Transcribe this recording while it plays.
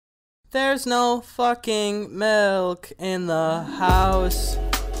There's no fucking milk in the house.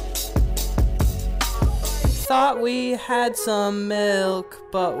 Thought we had some milk,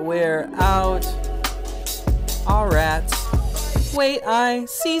 but we're out. Aw, rats. Wait, I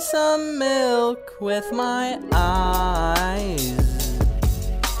see some milk with my eyes.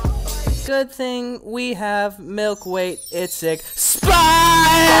 Good thing we have milk. Wait, it's expired!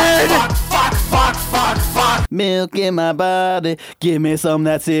 Fuck. Milk in my body. Give me some of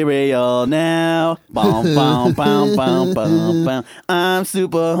that cereal now. Bum, bum, bum, bum, bum, bum. I'm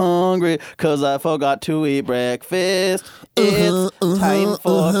super hungry because I forgot to eat breakfast. It's time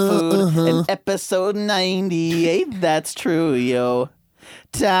for food. And episode 98. That's true, yo.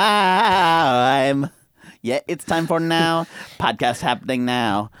 Time. Yeah, it's time for now. Podcast happening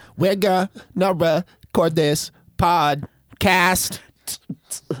now. We're gonna record this podcast.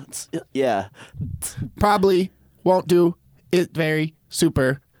 Yeah. Probably won't do it very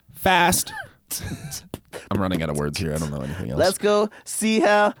super fast. I'm running out of words here. I don't know anything else. Let's go see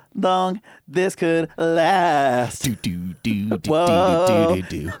how long this could last. Whoa.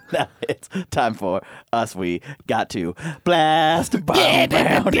 Now it's time for us. We got to blast.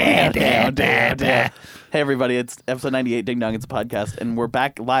 Hey everybody, it's episode 98 Ding Dong. It's a podcast, and we're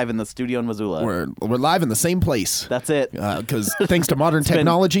back live in the studio in Missoula. We're live in the same place. That's it. Because thanks to modern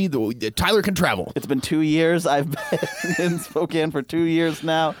technology, Tyler can travel. It's been 2 years. I've been in Spokane for 2 years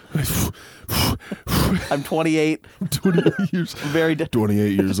now. I'm 28. 28 years. Very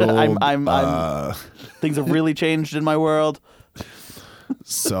 28 years old. I'm things have really changed in my world.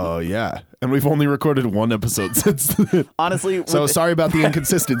 So yeah, and we've only recorded one episode since then. Honestly, so sorry about the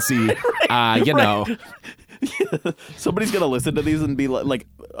inconsistency. You know, somebody's gonna listen to these and be like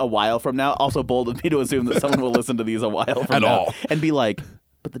a while from now. Also bold of me to assume that someone will listen to these a while from now and be like,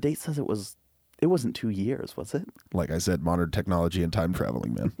 "But the date says it wasn't 2 years, was it?" Like I said, modern technology and time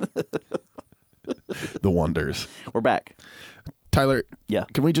traveling, man. The wonders. We're back. Tyler, yeah.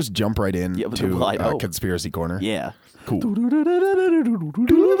 Can we just jump right in to Conspiracy Corner? Yeah. Cool. Hold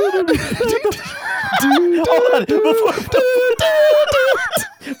on.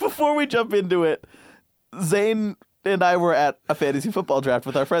 Before we jump into it, Zane and I were at a fantasy football draft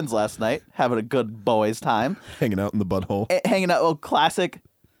with our friends last night, having a good boys' time. Hanging out in the butthole. Hanging out. Oh, classic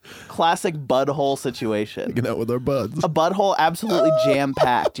butthole situation. Hanging out with our buds. A butthole absolutely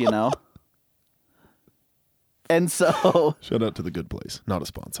jam-packed, you know? And so... Shout out to the Good Place. Not a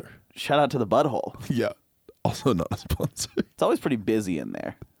sponsor. Shout out to the butthole. Yeah. Also not a sponsor. It's always pretty busy in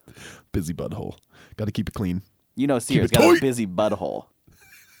there. Busy butthole. Got to keep it clean. You know Sears got a busy butthole.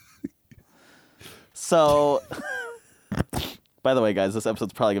 So... By the way, guys, this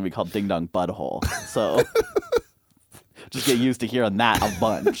episode's probably going to be called Ding Dong Butthole. So... Just get used to hearing that a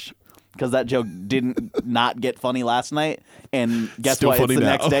bunch. Because that joke didn't not get funny last night. And guess Still what? It's the now.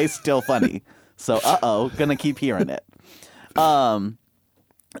 next day, still funny. So, gonna keep hearing it.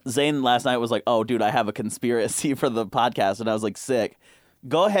 Zane last night was like, "Oh, dude, I have a conspiracy for the podcast." And I was like, "Sick.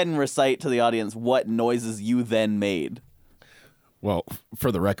 Go ahead and recite to the audience what noises you then made." Well,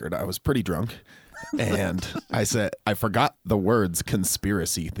 for the record, I was pretty drunk. And I said, I forgot the words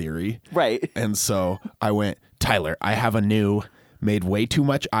conspiracy theory. Right. And so I went, "Tyler, I have a new," made way too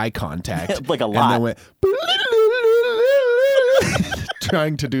much eye contact. Like a lot. And then went,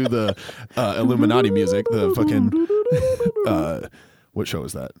 trying to do the Illuminati music, the fucking, what show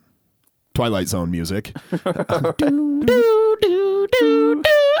is that? Twilight Zone music.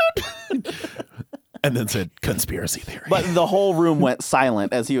 And then said conspiracy theory. But the whole room went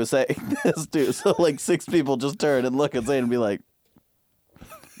silent as he was saying this, too. So, like, 6 people just turn and look at Zane and be like,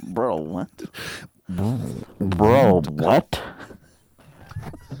 "Bro, what? Bro, what?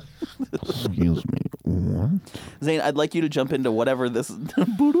 Excuse me, what?" Zane, I'd like you to jump into whatever this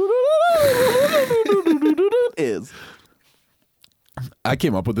is. I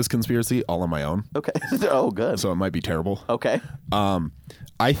came up with this conspiracy all on my own. Okay. Oh, good. So it might be terrible. Okay.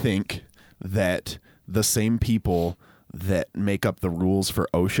 I think that the same people that make up the rules for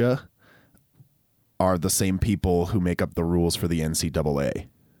OSHA are the same people who make up the rules for the NCAA.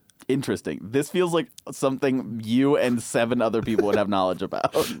 Interesting. This feels like something you and 7 other people would have knowledge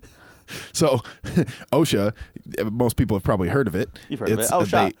about. So, OSHA, most people have probably heard of it. You've heard of it.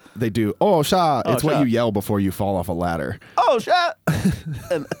 OSHA. They do OSHA. It's what OSHA. you yell before you fall off a ladder. Oh, shit!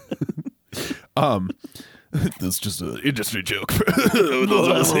 That's just an industry joke.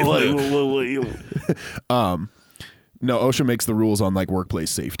 No, OSHA makes the rules on like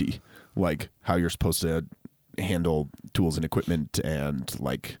workplace safety, like how you're supposed to handle tools and equipment and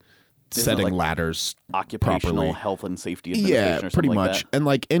like setting like ladders occupational properly. health and safety administration Yeah, or something pretty like much. that. And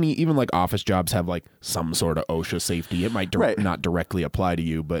like even like office jobs have like some sort of OSHA safety. It might Right. not directly apply to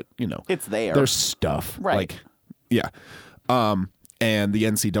you, but you know, It's there. There's stuff. Right. Like, yeah. And the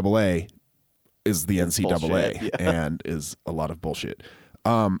NCAA is the NCAA bullshit, yeah. and is a lot of bullshit.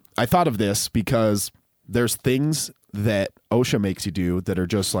 I thought of this because there's things that OSHA makes you do that are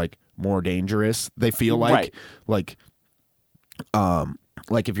just like more dangerous. They feel like Right.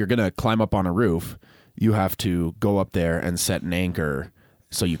 like if you're gonna climb up on a roof, you have to go up there and set an anchor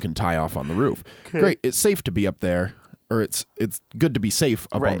so you can tie off on the roof. Great, it's safe to be up there, or it's good to be safe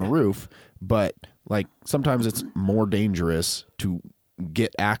up Right. on the roof, but like sometimes it's more dangerous to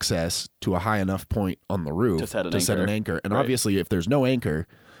get access to a high enough point on the roof To set an an anchor. anchor. And Right. obviously, if there's no anchor,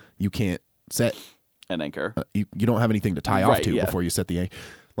 you can't set. An anchor. You don't have anything to tie off Right, to yeah. before you set the anchor.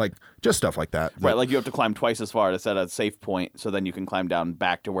 Like just stuff like that. Right, like you have to climb twice as far to set a safe point, so then you can climb down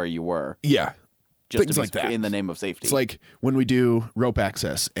back to where you were. Yeah. Just Things to be like that. in the name of safety. It's like when we do rope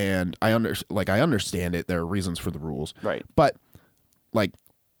access, and I understand it. There are reasons for the rules, Right. But like,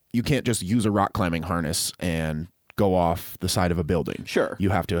 you can't just use a rock climbing harness and go off the side of a building. Sure. You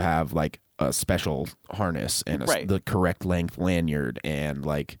have to have like a special harness and Right. the correct length lanyard, and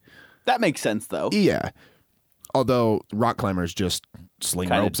like, that makes sense though. yeah. Although rock climbers just sling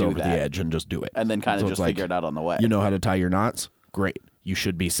Kinda ropes do over the that. edge and just do it, And then kind So of it's just figure it out on the way. You know how to tie your knots? Great. You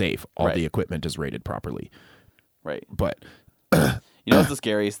should be safe. All Right. the equipment is rated properly. Right. But You know what's the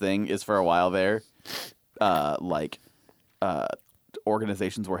scariest thing is for a while there,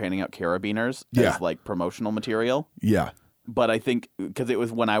 organizations were handing out carabiners Yeah. as like promotional material. yeah, But I think because it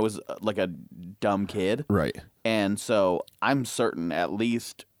was when I was like a dumb kid, right. and so I'm certain at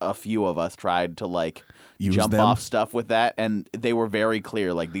least a few of us tried to like Use jump them? off stuff with that, and they were very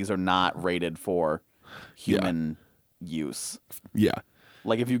clear like these are not rated for human use. Yeah.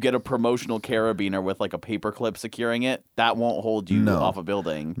 Like if you get a promotional carabiner with like a paperclip securing it, that won't hold you No. off a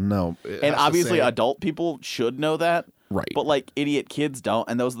building. No. And obviously adult people should know that. Right. But like idiot kids don't,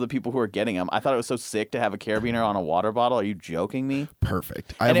 and those are the people who are getting them. I thought it was so sick to have a carabiner on a water bottle. Are you joking me?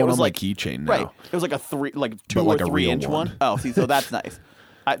 Perfect. I And have it one was on like- my keychain now. Right. It was like a two But like or a 3 real inch one. one. Oh, see, so that's nice.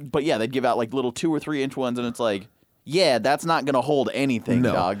 But yeah, they'd give out like little 2 or 3 inch ones, and it's like, yeah, that's not gonna hold anything,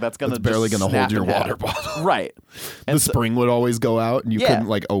 No. dog. That's gonna It's barely just gonna snap hold your in half. water bottle. Right. The And so, spring would always go out, and you Yeah. couldn't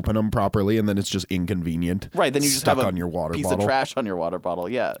like open them properly, and then it's just inconvenient. right. Then you just stuck have a on your water piece bottle. of trash on your water bottle.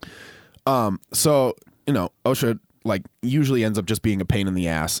 Yeah. So OSHA like usually ends up just being a pain in the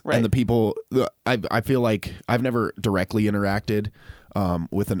ass, Right. and the people. I feel like I've never directly interacted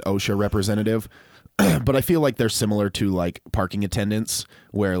with an OSHA representative. But I feel like they're similar to like parking attendants,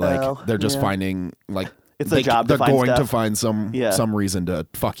 where like Well, they're just yeah. finding like It's their job to They're find going to stuff. find some reason to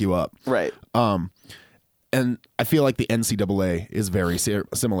fuck you up. Right. And I feel like the NCAA is very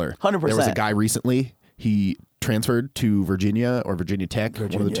similar. 100%. There was a guy recently. He transferred to Virginia or Virginia Tech,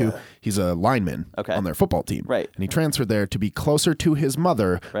 one of the two. He's a lineman Okay. on their football team. Right. And he transferred there to be closer to his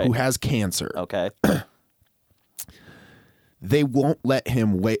mother, Right. who has cancer. Okay. They won't let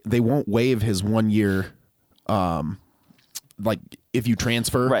him they won't waive his 1 year like if you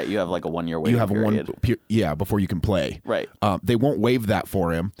transfer. Right. You have like a 1 year waiting You have period. before you can play. Right. They won't waive that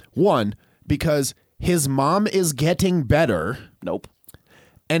for him. One, because his mom is getting better, Nope.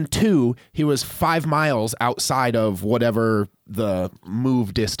 and two, he was 5 miles outside of whatever the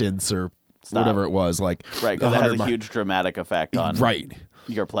move distance or whatever it was, like Right. Because it has 100 a huge dramatic effect on Right.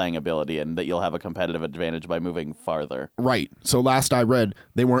 your playing ability, and that you'll have a competitive advantage by moving farther. Right. So last I read,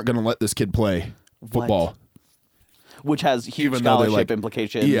 they weren't going to let this kid play football. Which has huge Even though they, scholarship like-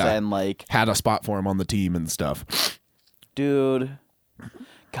 implications Yeah. and like, Had a spot for him on the team and stuff. dude,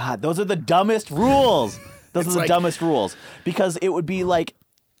 God, those are the dumbest rules. Those are the like- dumbest rules because it would be like,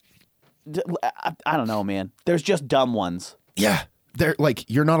 I don't know, man. There's just dumb ones. Yeah. They're like,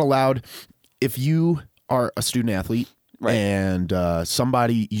 you're not allowed if you are a student athlete Right. and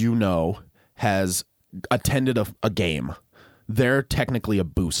somebody has attended a game. They're technically a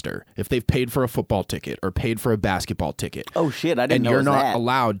booster if they've paid for a football ticket or paid for a basketball ticket. Oh shit, I didn't And know it you're was not that.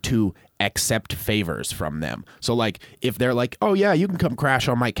 allowed to accept favors from them. So like if they're like, "Oh yeah, you can come crash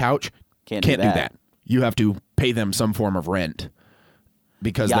on my couch." Can't do that. You have to pay them some form of rent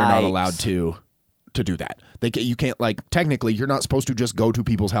because they're not Yikes. allowed to do that. You can't like technically you're not supposed to just go to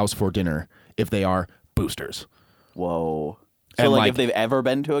people's house for dinner if they are boosters. Whoa. So And, like, like- if they've ever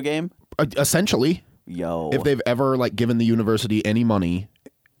been to a game, Essentially, yo, if they've ever like given the university any money,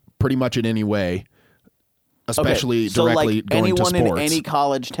 pretty much in any way, especially so directly like going to anyone in sports. any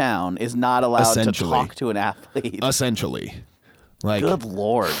college town is not allowed to Essentially. talk to an athlete. Essentially, like Good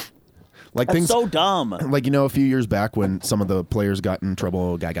lord. Like That's things so dumb. like, a few years back when some of the players got in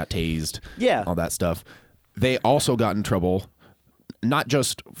trouble, a guy got tased, Yeah. all that stuff. They also got in trouble, not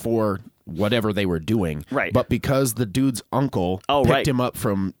just for whatever they were doing, Right. but because the dude's uncle picked him up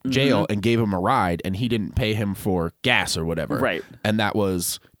from jail and gave him a ride, and he didn't pay him for gas or whatever. Right. And that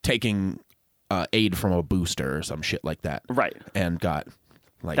was taking aid from a booster or some shit like that. Right. And got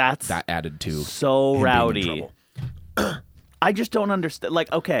like That's that added to so him being in rowdy. trouble. I just don't understand.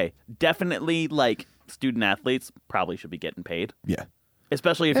 Like, okay, definitely, like, student athletes probably should be getting paid, Yeah.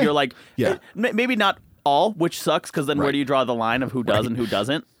 especially if you're like, Yeah. maybe not all, which sucks because then where Right. do you draw the line of who does and who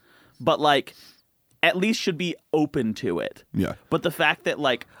doesn't? But like, at least should be open to it. Yeah. But the fact that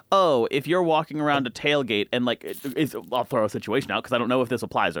like, oh, if you're walking around a tailgate and like, I'll throw a situation out because I don't know if this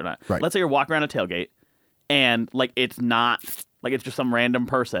applies or not. Right. Let's say you're walking around a tailgate and like it's not like it's just some random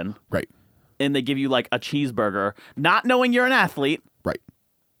person Right. and they give you like a cheeseburger, not knowing you're an athlete. Right.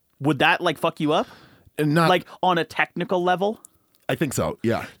 Would that like fuck you up? And not Like on a technical level? I think so.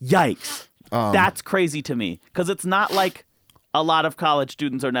 Yeah. Yikes. That's crazy to me because it's not like a lot of college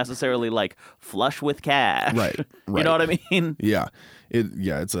students are necessarily like flush with cash. Right, You right. know what I mean? Yeah.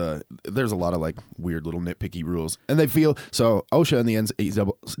 It's there's a lot of like weird little nitpicky rules. And they feel so OSHA and the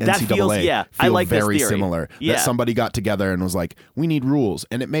NCAA feels- yeah, I feel like this very theory. similar. Yeah. That somebody got together and was like, we need rules.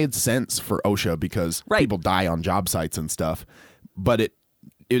 And it made sense for OSHA because Right. people die on job sites and stuff. But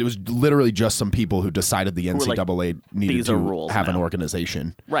it was literally just some people who decided the were like, NCAA needed "These are to rules have an now."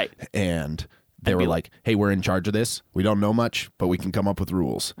 organization. Right. And they were be like, hey, we're in charge of this. We don't know much, but we can come up with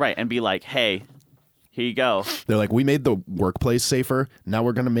rules. Right. And be like, hey, here you go. They're like, we made the workplace safer. Now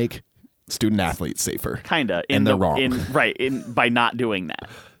we're going to make student athletes safer. Kinda. And they're wrong. By not doing that.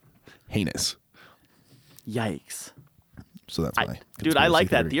 Heinous. Yikes. So that's my Dude, I like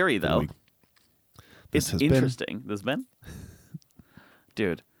that conspiracy theory, for the though. week. It's has been- interesting. This been?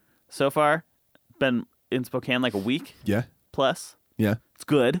 Dude, so far, been in Spokane like a week Yeah. plus. Yeah. It's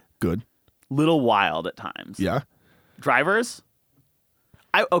good. Good. Little wild at times. Yeah. Drivers?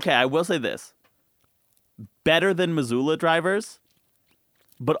 I will say this. Better than Missoula drivers,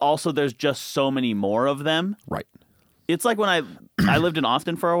 but also there's just so many more of them. Right. It's like when I lived in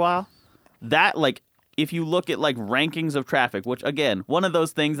Austin for a while. That, like, if you look at, like, rankings of traffic, which, again, one of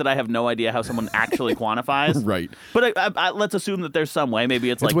those things that I have no idea how someone actually quantifies. Right. But let's assume that there's some way. Maybe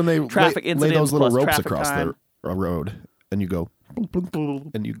it's like when they traffic lay incidents those little plus ropes traffic across time. the road and you go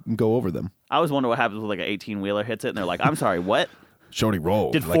and you can go over them. I always wonder what happens when like an 18-wheeler hits it and they're like, I'm sorry, what? Shorty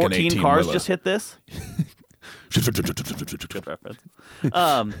rolled. Did like 14 an cars 18-wheeler. just hit this? Good reference.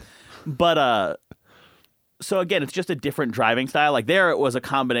 So again, it's just a different driving style. Like there, it was a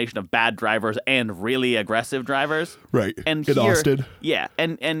combination of bad drivers and really aggressive drivers. Right. And in here, Austin. yeah,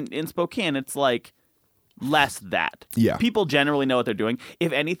 and in Spokane, it's like less that. Yeah. People generally know what they're doing.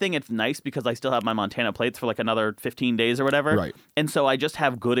 If anything, it's nice because I still have my Montana plates for like another 15 days or whatever. Right. And so I just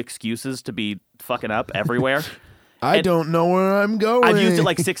have good excuses to be fucking up everywhere. I don't know where I'm going. I've used it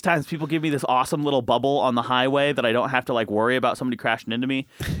like 6 times. People give me this awesome little bubble on the highway that I don't have to like worry about somebody crashing into me.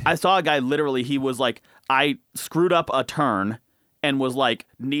 I saw a guy literally, he was like, I screwed up a turn and was like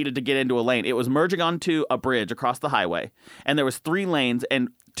needed to get into a lane. It was merging onto a bridge across the highway. And there was 3 lanes and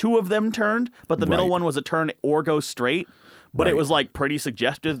 2 of them turned, but the middle Right. one was a turn or go straight. But it Right. was like pretty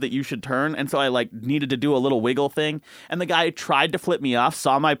suggestive that you should turn. And so I like needed to do a little wiggle thing. And the guy tried to flip me off,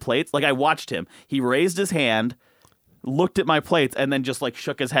 saw my plates. Like I watched him. He raised his hand, looked at my plates, and then just like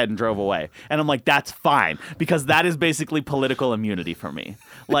shook his head and drove away. And I'm like, that's fine, because that is basically political immunity for me.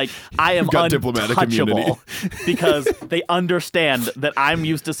 Like I am got diplomatic untouchable immunity. because they understand that I'm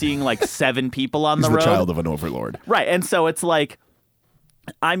used to seeing like 7 people on He's the the road. child of an overlord. Right. And so it's like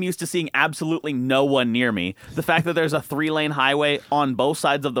I'm used to seeing absolutely no one near me. The fact that there's a 3-lane highway on both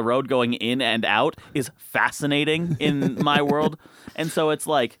sides of the road going in and out is fascinating in my world. And so it's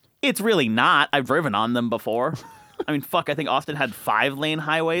like, it's really not. I've driven on them before. I mean, fuck, I think Austin had 5-lane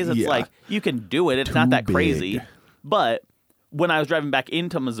highways. It's Yeah. like, you can do it. It's not Too that crazy. big. But when I was driving back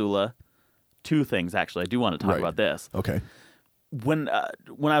into Missoula, 2 things, actually. I do want to talk Right. about this. Okay. When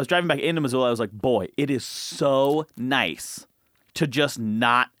I was driving back into Missoula, I was like, boy, it is so nice to just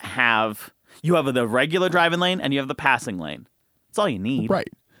not have... You have the regular driving lane and you have the passing lane. That's all you need. Right.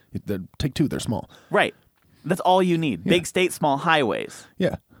 Take 2. They're small. Right. That's all you need. Big state, small highways.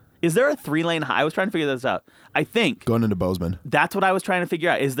 Yeah. Is there a 3-lane I was trying to figure this out. I think Going into Bozeman. that's what I was trying to figure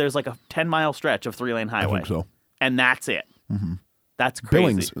out. Is there's like a 10-mile stretch of 3-lane highway. think so. And that's it. Mm-hmm. That's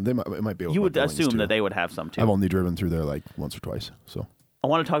crazy. Billings. It might be. over You by would Billings, assume too. that they would have some too. I've only driven through there like once or twice. So I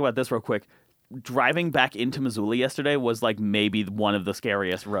want to talk about this real quick. Driving back into Missoula yesterday was like maybe one of the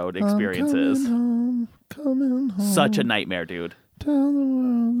scariest road experiences. coming home Such a nightmare, dude. Tell the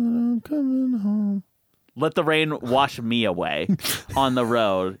world that I'm I'm coming home. Let the rain wash me away on the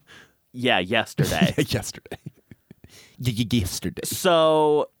road. Yeah, yesterday. Yesterday. Yesterday.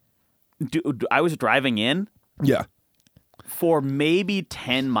 So, I was driving in Yeah. for maybe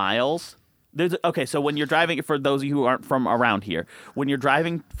 10 miles. Okay, so when you're driving, for those of you who aren't from around here, when you're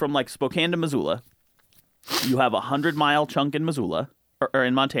driving from like Spokane to Missoula, you have a 100-mile chunk in Missoula, or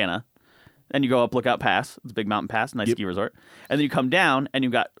in Montana, and you go up Lookout Pass. It's a big mountain pass, nice ski resort. And then you come down, and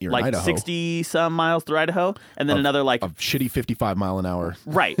you've got You're in like Idaho. 60-some miles through Idaho, and then another like... A shitty 55 mile an hour.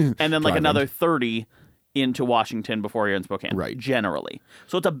 Right, and then like driving. another 30 into Washington before you're in Spokane. Right. Generally.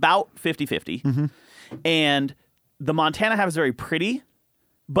 So it's about 50-50. Mm-hmm. And the Montana half is very pretty,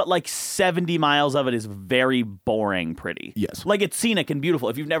 but like 70 miles of it is very boring pretty. Yes. Like it's scenic and beautiful.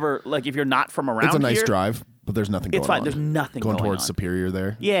 If you've never, like if you're not from around It's a nice here, drive, but there's nothing going it's fine. on. There's nothing going going towards on. Superior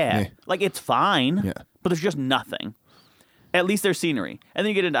there. Yeah. Eh. Like it's fine, Yeah. but there's just nothing. At least there's scenery. And then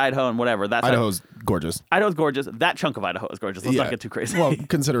you get into Idaho and whatever. That's Idaho's gorgeous. Idaho's gorgeous. That chunk of Idaho is gorgeous. Let's not get too crazy. Well,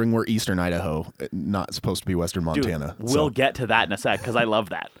 considering we're eastern Idaho, not supposed to be western Dude, Montana. we'll get to that in a sec because I love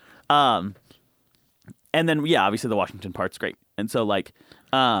that. And then, yeah, obviously the Washington part's great. And so, like,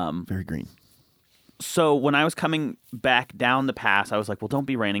 very green. so when I was coming back down the pass, I was like, well, don't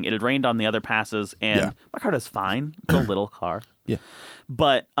be raining. It had rained on the other passes, and Yeah. my car does fine. It's a little car. Yeah.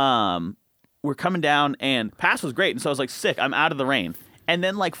 But we're coming down, and pass was great. And so I was like, sick, I'm out of the rain. And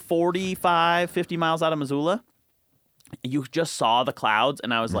then, like, 45, 50 miles out of Missoula, you just saw the clouds,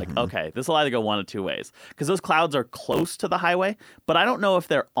 and I was like, okay, this will either go one of two ways. Because those clouds are close to the highway, but I don't know if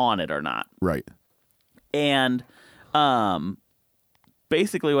they're on it or not. Right. And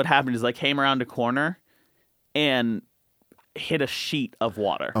basically what happened is I came around a corner and hit a sheet of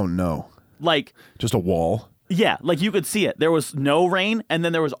water. Oh, no. Like, Just a wall. yeah, like you could see it. There was no rain, and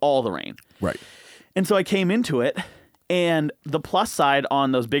then there was all the rain. Right. And so I came into it, and the plus side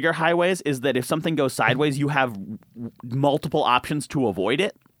on those bigger highways is that if something goes sideways, you have multiple options to avoid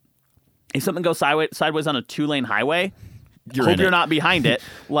it. If something goes sideways on a 2-lane highway, hope you're not behind it.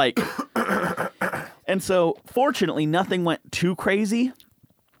 Like, and so fortunately, nothing went too crazy.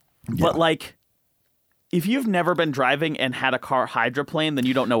 But Yeah. like, if you've never been driving and had a car hydroplane, then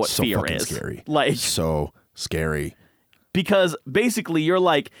you don't know what So fear fucking is. scary. Like, So scary. because basically you're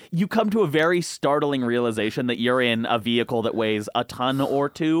like, you come to a very startling realization that you're in a vehicle that weighs a ton or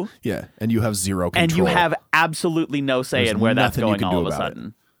two, Yeah. And you have zero control. and you have absolutely no say There's in where that's nothing you going can all do of a about it.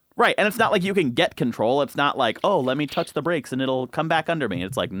 sudden. Right. And it's not like you can get control. It's not like, oh, let me touch the brakes and it'll come back under me.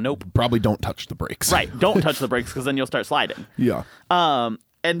 It's like, nope. Probably don't touch the brakes. Right. Don't touch the brakes because then you'll start sliding. Yeah.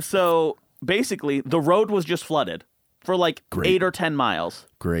 And so basically the road was just flooded for like Great. 8 or 10 miles.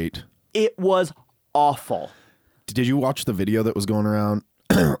 Great. It was awful. Did you watch the video that was going around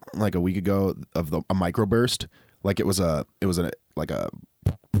like a week ago of a microburst? Like it was a I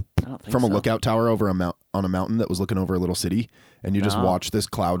don't think from a so. lookout tower over on a mountain that was looking over a little city, and you just No. watch this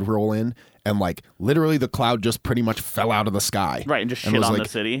cloud roll in, and like literally the cloud just pretty much fell out of the sky. Right, and just it shit was on like the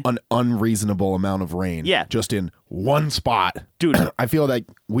city. An unreasonable amount of rain. Yeah. Just in one spot. Dude. I feel like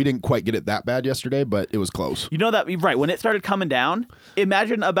we didn't quite get it that bad yesterday, but it was close. You know that, right, when it started coming down,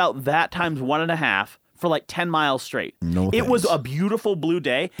 imagine about that times 1.5 for like 10 miles straight. No It was thanks. a beautiful blue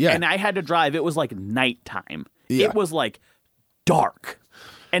day, Yeah. and I had to drive. It was like nighttime. Yeah. It was like dark.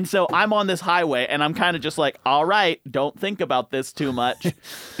 And so I'm on this highway, and I'm kind of just like, all right, don't think about this too much,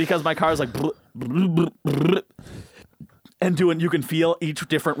 because my car's like, and you can feel each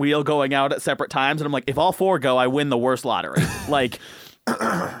different wheel going out at separate times. And I'm like, if all 4 go, I win the worst lottery. Like,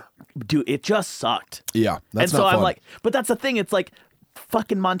 dude, it just sucked. Yeah. That's And so not I'm fun. like, but that's the thing. It's like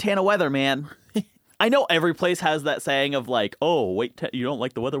fucking Montana weather, man. I know every place has that saying of like, oh, you don't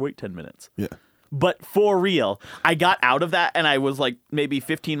like the weather, wait 10 minutes. Yeah. But for real, I got out of that and I was like maybe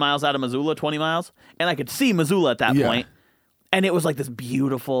 15 miles out of Missoula, 20 miles, and I could see Missoula at that Yeah. point. And it was like this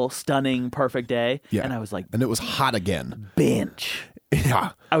beautiful, stunning, perfect day. Yeah. And I was like, and it was hot again. bench.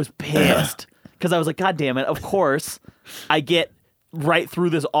 Yeah. I was pissed because I was like, God damn it. Of course, I get right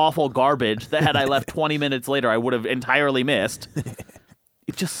through this awful garbage that had I left 20 minutes later, I would have entirely missed.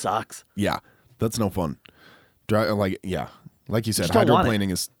 It just sucks. Yeah. That's no fun. Like you said, Just don't want it.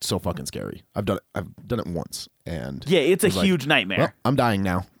 hydroplaning is so fucking scary. I've done it once, and Yeah, it's a it was like, huge nightmare. well, I'm dying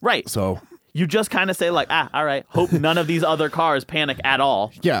now. Right. So You just kind of say like, all right, hope none of these other cars panic at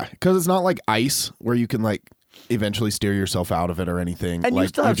all. yeah, because it's not like ice where you can like eventually steer yourself out of it or anything. And you like,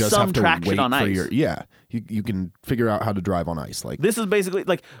 still have just some have to traction wait on for ice. you can figure out how to drive on ice. Like This is basically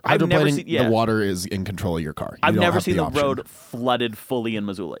like, I've never hydroplaning, seen, yeah. the water is in control of your car. You I've don't never have seen the option. road flooded fully in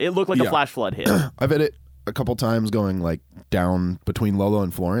Missoula. It looked like a Yeah. flash flood hit. I've hit it a couple times going like down between Lolo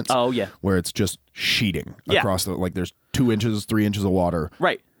and Florence. Oh, yeah. where it's just sheeting Yeah. across the like. There's 2 inches, 3 inches of water.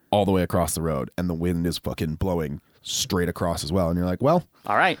 Right. all the way across the road, and the wind is fucking blowing straight across as well. And you're like, well,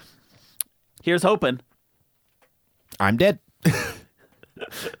 All right. Here's hoping. I'm dead.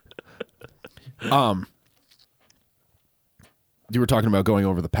 You were talking about going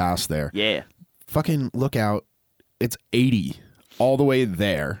over the pass there. Yeah. Fucking look out. It's 80 all the way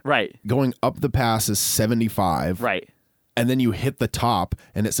there. Right. Going up the pass is 75. Right. And then you hit the top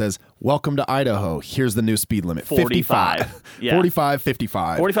and it says, welcome to Idaho. Here's the new speed limit. 45. 55. Yeah. 45,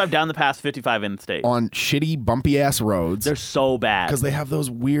 55. 45 down the pass, 55 in the state. On shitty, bumpy ass roads. They're so bad. Because they have those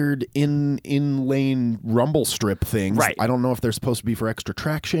weird in lane rumble strip things. Right. I don't know if they're supposed to be for extra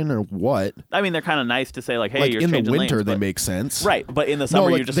traction or what. I mean, they're kind of nice to say, like, hey, Like you're in the changing winter, lanes, they but- make sense. Right, but in the summer,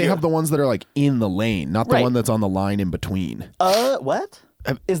 No, like you're just... they have the ones that are like in the lane, not the Right. one that's on the line in between. What?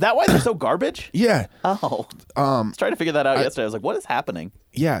 Is that why they're so garbage? Yeah. Oh. I was trying to figure that out yesterday. I was like, what is happening?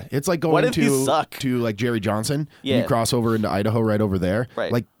 Yeah, it's like Why going do these suck? to like Jerry Johnson. Yeah. And you cross over into Idaho right over there.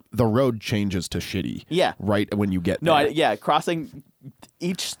 Right. Like the road changes to shitty. Yeah. Right when you get No, there. crossing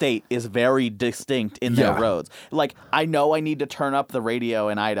each state is very distinct in their Yeah. roads. Like, I know I need to turn up the radio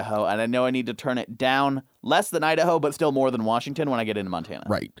in Idaho, and I know I need to turn it down less than Idaho, but still more than Washington when I get into Montana.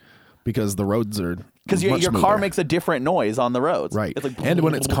 Right. Because the roads are Because your much car smoother. makes a different noise on the roads. Right. It's like, and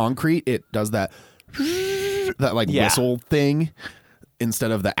when it's concrete, it does that like Yeah. whistle thing instead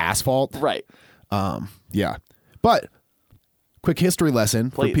of the asphalt. right. Yeah. But quick history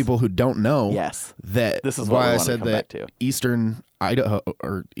lesson Please. for people who don't know. Yes. That This is what why we I wanna said come that back to. Eastern Idaho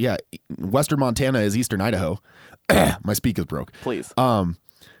Western Montana is Eastern Idaho. My speakers broke. Please.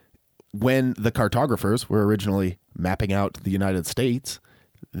 When the cartographers were originally mapping out the United States,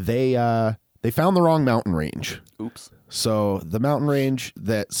 they found the wrong mountain range. Oops. So the mountain range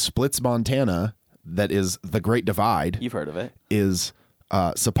that splits Montana, that is the Great Divide, You've heard of it. is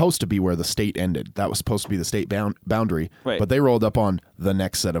supposed to be where the state ended. That was supposed to be the state boundary. Right. But they rolled up on the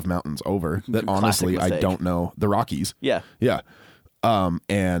next set of mountains over that Classic honestly I mistake. don't know. The Rockies. Yeah. Yeah.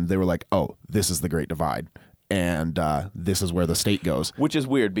 And they were like, oh, this is the Great Divide. And this is where the state goes. Which is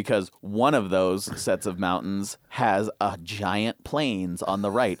weird because one of those sets of mountains has a giant plains on the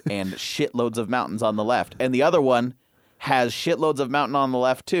right and shitloads of mountains on the left. And the other one has shitloads of mountain on the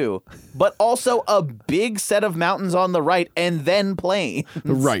left too, but also a big set of mountains on the right and then plains.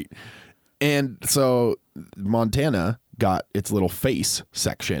 Right. And so Montana got its little face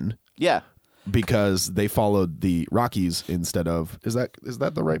section Yeah. because they followed the Rockies instead of is that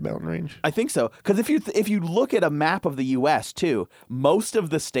the right mountain range? I think so. Because if you look at a map of the U.S. too, most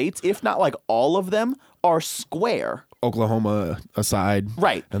of the states, if not like all of them, are square. Oklahoma aside.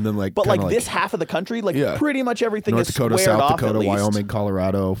 Right. And then But kinda like this half of the country, like Yeah. pretty much everything North is Dakota, squared South off Dakota, at least. Wyoming,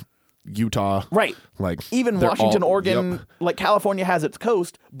 Colorado, Utah. Right. Like Even they're Washington, all- Oregon, yep. like California has its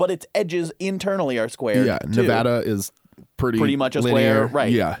coast, but its edges internally are squared. Yeah, too. Nevada is pretty Much a linear. square,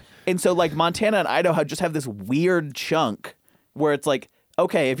 right? Yeah. And so like Montana and Idaho just have this weird chunk where it's like,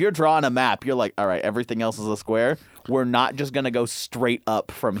 okay, if you're drawing a map, you're like, all right, everything else is a square. We're not just gonna go straight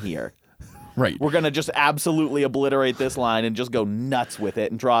up from here. Right. We're gonna just absolutely obliterate this line and just go nuts with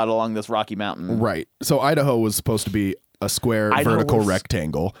it and draw it along this Rocky Mountain. Right. So Idaho was supposed to be a square Idaho vertical was-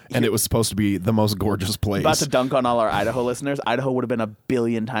 rectangle, and it was supposed to be the most gorgeous place. About to dunk on all our Idaho listeners. Idaho would have been a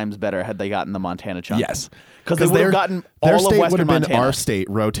billion times better had they gotten the Montana chunk. Yes. Because they would have gotten their all of state would Western have been Montana. our state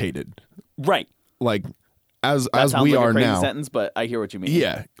rotated. Right. Like as That as sounds we like are a crazy now. sentence, but I hear what you mean.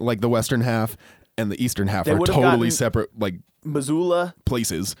 Yeah. Like the western half and the eastern half They are would have totally gotten- separate like Missoula,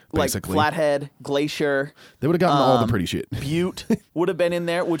 places, like basically. Flathead, Glacier, They would have gotten all the pretty shit. Butte would have been in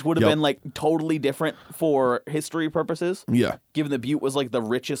there, which would have Yep. been like totally different for history purposes. Yeah. Given that Butte was like the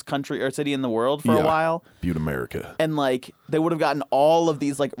richest country or city in the world for Yeah. a while. Butte, America. And like they would have gotten all of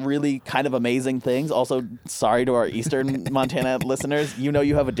these like really kind of amazing things. Also, sorry to our Eastern Montana listeners, you know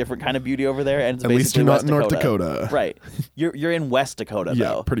you have a different kind of beauty over there, and it's At least basically you're not West in North Dakota. Right? You're in West Dakota Yeah,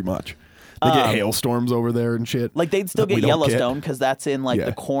 though. pretty much. They get hailstorms over there and shit. Like they'd still that we get don't Yellowstone because that's in like Yeah.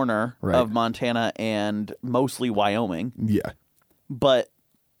 the corner Right. of Montana and mostly Wyoming. Yeah. But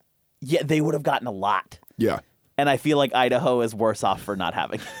yeah, they would have gotten a lot. Yeah. And I feel like Idaho is worse off for not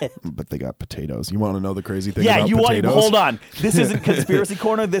having it. But they got potatoes. You want to know the crazy thing Yeah, about you want. potatoes? Hold on. This isn't conspiracy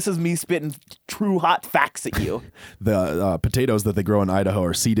corner. This is me spitting true hot facts at you. The potatoes that they grow in Idaho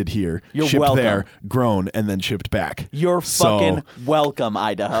are seeded here, You're shipped welcome. there, grown, and then shipped back. You're So- fucking welcome,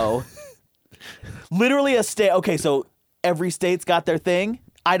 Idaho. Literally a state. Okay, so every state's got their thing.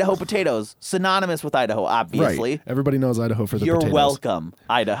 Idaho potatoes, synonymous with Idaho, obviously. Right. Everybody knows Idaho for the You're potatoes. welcome,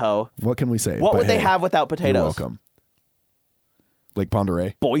 Idaho. What can we say? What But would they hey, have without potatoes? You're welcome. Lake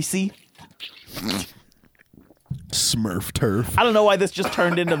Ponderay, Boise? Smurf turf. I don't know why this just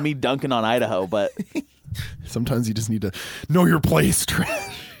turned into me dunking on Idaho, but Sometimes you just need to know your place,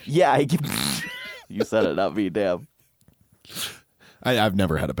 Trash. Yeah, you said it, not me, damn. I've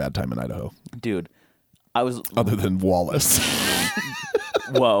never had a bad time in Idaho, Dude, I was... other than Wallace.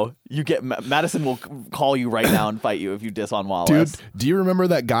 Whoa. Madison will call you right now and fight you if you diss on Wallace. Dude, do you remember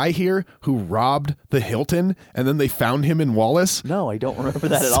that guy here who robbed the Hilton and then they found him in Wallace? No, I don't remember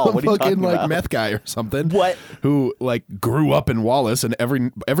that at all. Some What are you fucking talking like about? meth guy or something. What? Who like grew up in Wallace and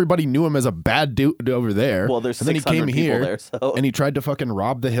everybody knew him as a bad dude over there. Well, there's and then he 600 came people here there, so- and he tried to fucking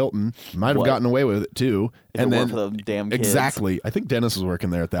rob the Hilton. Might have What? gotten away with it too. If and it then weren't for the damn kids. exactly, I think Dennis was working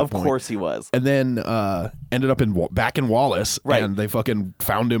there at that Of point. course he was. And then ended up back in Wallace, Right. and they fucking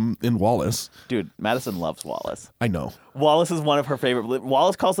found him in Wallace. Dude, Madison loves Wallace. I know. Wallace is one of her favorite.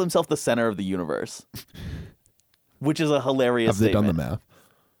 Wallace calls himself the center of the universe, which is a hilarious Have they done statement. the math?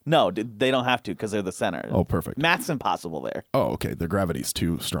 No, they don't have to because they're the center. Oh, perfect. Math's impossible there Oh, okay. Their gravity's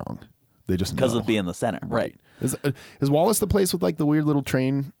too strong. They just because know. of being the center. Right. Is Wallace the place with like the weird little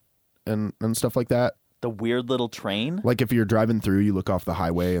train and stuff like that? The weird little train. Like if you're driving through, you look off the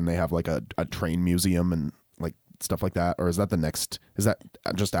highway and they have like a train museum and like stuff like that. Or is that the next? Is that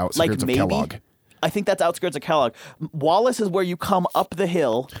just outskirts Like of maybe. Kellogg? I think that's outskirts of Kellogg. Wallace is where you come up the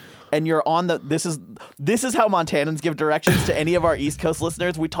hill and you're on the this is how Montanans give directions to any of our East Coast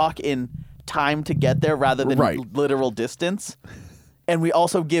listeners. We talk in time to get there rather than Right. literal distance. And we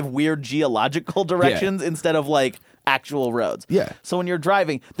also give weird geological directions instead of like actual roads. Yeah. So when you're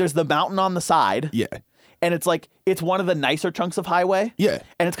driving, there's the mountain on the side. Yeah. And it's like it's one of the nicer chunks of highway. Yeah.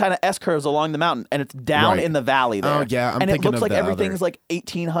 And it's kind of S curves along the mountain and it's down Right. in the valley there. Oh, yeah, I'm and it thinking looks of like the everything's other- like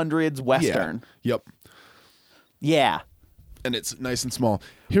 1800s Western. Yeah. Yep. Yeah. And it's nice and small.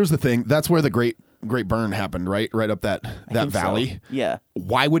 Here's the thing. That's where the Great Burn happened, right? Right up that think so. valley. Yeah.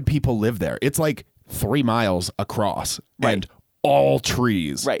 Why would people live there? It's like 3 miles across Right. and all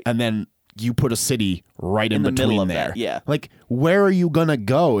trees. Right. And then you put a city right in the middle between of there. that, yeah. Like, where are you going to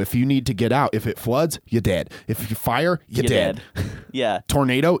go if you need to get out? If it floods, you're dead. If you fire, you're dead. Yeah.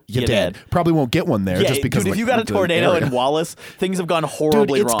 Tornado, you're You're dead. dead. Probably won't get one there Yeah, just because dude, of if you got a the tornado area. in Wallace, things have gone Dude,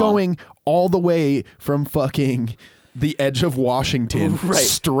 horribly it's wrong. going all the way from fucking the edge of Washington Right.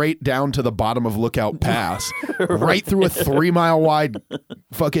 straight down to the bottom of Lookout Pass, right through a 3 mile wide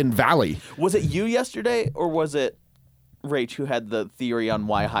fucking valley. Was it you yesterday or was it Rach who had the theory on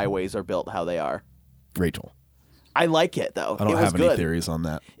why highways are built how they are? Rachel, I like it though. I don't it was have any good. theories on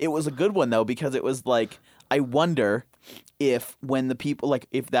that. It was a good one though because it was like I wonder if when the people like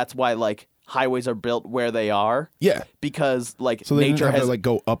if that's why like highways are built where they are. Yeah. Because like So they nature didn't have has to like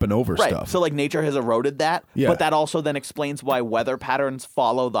go up and over right. stuff. So like nature has eroded that. Yeah. But that also then explains why weather patterns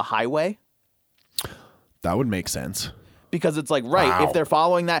follow the highway. That would make sense. Because it's like right Wow. if they're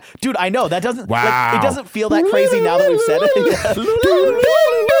following that, dude. I know that doesn't. Wow. Like, it doesn't feel that crazy now that we've said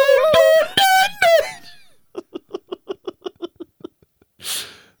it.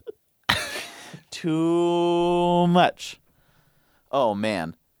 Too much. Oh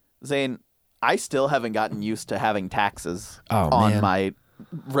man, Zane, I still haven't gotten used to having taxes Oh, on man. my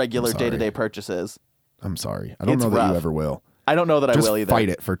regular I'm sorry. day-to-day purchases. I'm sorry. I don't It's know that rough. you ever will. I don't know that Just I will either. fight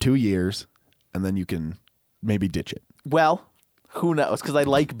it for 2 years, and then you can maybe ditch it. Well, who knows? Because I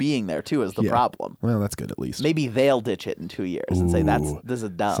like being there too. Is the Yeah. problem? Well, that's good at least. Maybe they'll ditch it in 2 years and say this is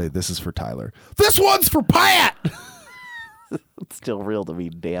dumb. Say this is for Tyler. This one's for Pat. It's still real to me,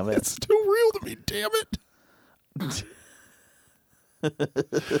 damn it. It's too real to me. Damn it.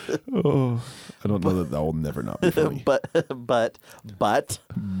 Oh, I don't know that will never not be funny. but But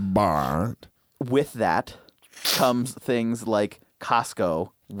with that comes things like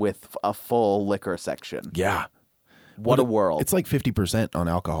Costco with a full liquor section. yeah, What a world. It's like 50% on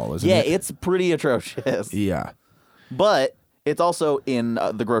alcohol, isn't Yeah, it? it's pretty atrocious. Yeah, But it's also in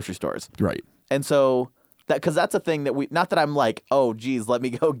the grocery stores. right. And so because that's a thing that not that I'm like, oh, geez, let me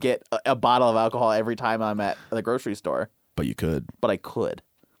go get a bottle of alcohol every time I'm at the grocery store, But you could. but I could.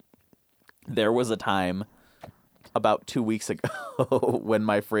 There was a time about 2 weeks ago when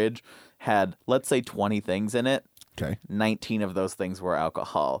my fridge had, let's say, 20 things in it. Okay, 19 of those things were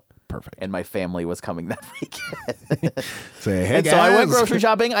alcohol. perfect. And my family was coming that weekend. Say, hey And guys. so I went grocery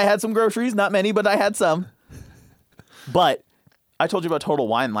shopping. I had some groceries, not many, but I had some. But I told you about Total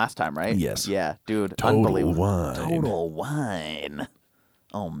Wine last time, right? Yes. Yeah, dude. Total Unbelievable. Wine. Total Wine.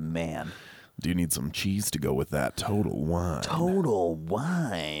 Oh, man. Do you need some cheese to go with that? Total Wine. Total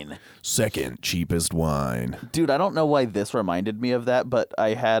Wine. Second cheapest wine. Dude, I don't know why this reminded me of that, but I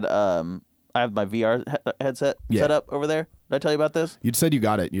had I have my VR headset Yeah. set up over there. Did I tell you about this? You said you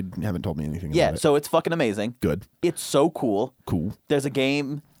got it. You haven't told me anything Yeah, about it. so it's fucking amazing. Good. It's so cool. Cool. There's a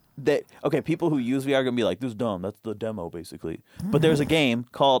game that people who use VR are gonna be like, "This is dumb. That's the demo, basically." But there's a game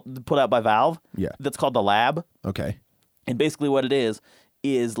put out by Valve. Yeah. That's called The Lab, Okay. and basically what it is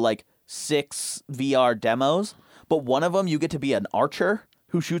is like 6 VR demos, but one of them you get to be an archer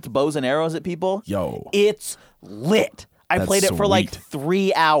who shoots bows and arrows at people. Yo. It's lit. I That's played it for like sweet.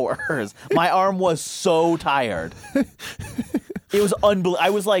 3 hours. My arm was so tired. It was unbelievable.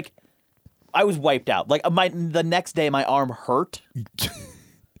 I was wiped out. Like the next day, my arm hurt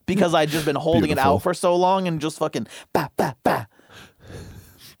because I'd just been holding it Beautiful. out for so long and just fucking bah, bah, bah.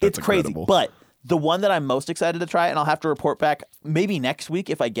 It's crazy. incredible. But the one that I'm most excited to try, and I'll have to report back maybe next week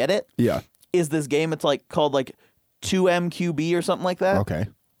if I get it, Yeah. is this game. It's like called like 2MQB or something like that. Okay.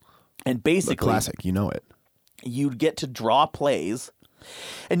 And The basically, classic. You know it. you'd get to draw plays.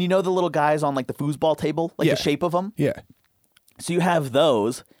 And you know the little guys on like the foosball table, like Yeah. the shape of them? Yeah. So you have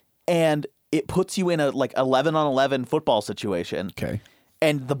those, and it puts you in a like 11-on-11 football situation. Okay.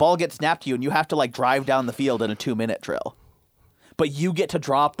 And the ball gets snapped to you, and you have to like drive down the field in a 2-minute drill. But you get to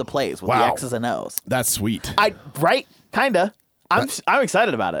draw up the plays with the Wow. X's and O's. That's sweet. Right? Kinda. I'm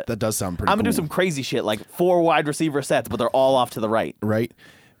excited about it. That does sound pretty I'm gonna cool. do some crazy shit, like 4 wide receiver sets, but they're all off to the right. Right?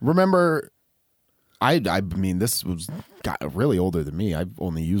 Remember, I mean, this got really older than me. I've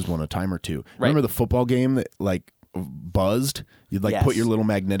only used one a time or two. Right. Remember the football game that like buzzed? You'd like Yes. put your little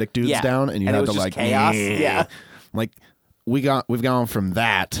magnetic dudes Yeah. down, and you And it had was to just like chaos. Yeah. Like we've gone from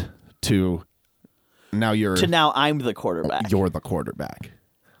that to now To now, I'm the quarterback. you're the quarterback.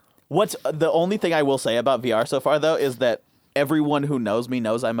 What's the only thing I will say about VR so far, though, is that everyone who knows me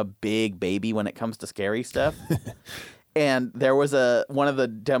knows I'm a big baby when it comes to scary stuff. And there was one of the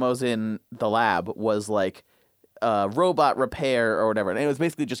demos in the lab was like robot repair or whatever. And it was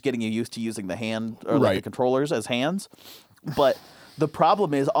basically just getting you used to using the hand or like the Right. controllers as hands. But the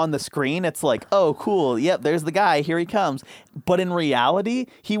problem is on the screen, it's like, oh, cool. Yep, there's the guy. Here he comes. But in reality,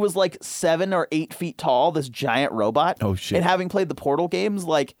 he was like 7 or 8 feet tall, this giant robot. Oh, shit. And having played the Portal games,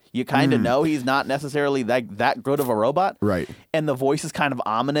 like you kind of know he's not necessarily that good of a robot. Right. And the voice is kind of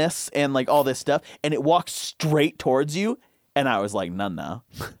ominous and like all this stuff. And it walks straight towards you. And I was like, no.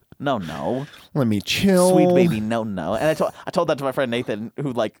 No. Let me chill. Sweet baby, no. And I told that to my friend Nathan,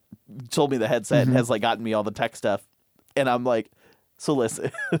 who like sold me the headset and has like gotten me all the tech stuff. And I'm like, so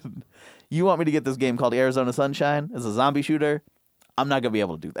listen, you want me to get this game called Arizona Sunshine as a zombie shooter? I'm not going to be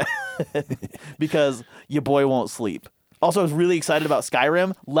able to do that because your boy won't sleep. Also, I was really excited about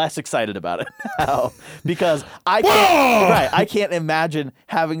Skyrim, less excited about it now because I can't imagine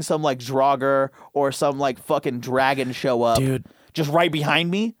having some like Draugr or some like fucking dragon show up Dude. just right behind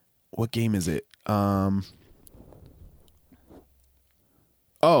me. What game is it?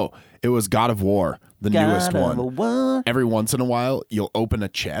 Oh, it was God of War, the newest God of one. War. Every once in a while, you'll open a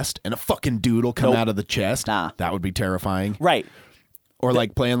chest and a fucking dude will come Nope. out of the chest. Nah. That would be terrifying. Right. Or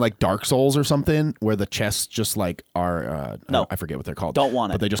like playing like Dark Souls or something, where the chests just like are. No. I forget what they're called. Don't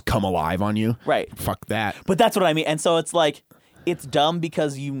want it. But they just come alive on you. Right. Fuck that. But that's what I mean. And so it's like, it's dumb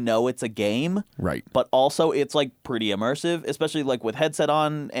because you know it's a game. Right. But also it's like pretty immersive, especially like with headset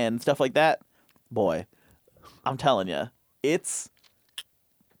on and stuff like that. Boy, I'm telling you, it's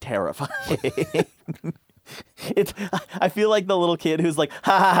terrifying. I feel like the little kid who's like,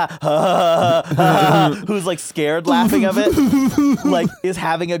 ha ha ha, ha, ha, who's like scared laughing of it, like is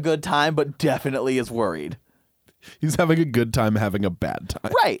having a good time, but definitely is worried. He's having a good time having a bad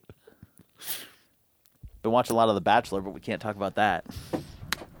time. Right. Been watching a lot of The Bachelor, but we can't talk about that.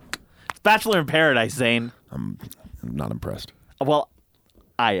 It's Bachelor in Paradise, Zane. I'm not impressed. Well,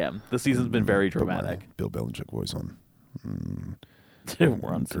 I am. The season's been very Put my dramatic. Bill Belichick voice on. We're on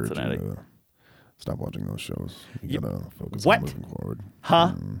Encourage you Cincinnati. to stop watching those shows. You gotta focus What? on moving forward.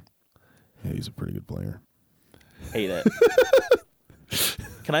 Huh? Yeah, he's a pretty good player. Hate it.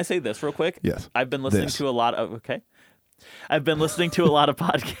 Can I say this real quick? Yes. I've been listening This. to a lot of I've been listening to a lot of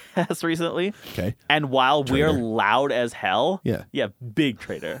podcasts recently. Okay. And while we're Traitor. loud as hell, Yeah. big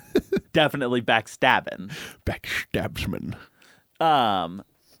traitor. Definitely backstabbing. Backstabsman.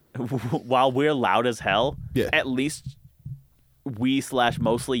 While we're loud as hell, Yeah. at least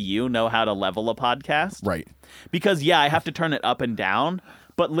we/mostly you know how to level a podcast. Right. Because I have to turn it up and down,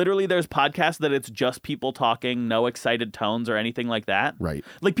 but literally there's podcasts that it's just people talking, no excited tones or anything like that. Right.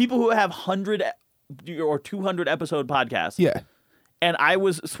 Like people who have 100 or 200 episode podcasts. Yeah. And I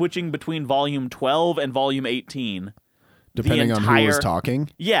was switching between volume 12 and volume 18. Depending on who was entire- talking.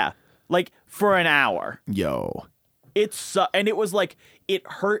 Yeah. Like for an hour. Yo. And it was like, it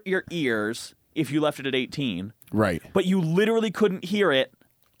hurt your ears if you left it at 18, Right. but you literally couldn't hear it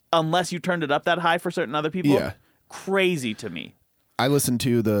unless you turned it up that high for certain other people. Yeah. Crazy to me. I listened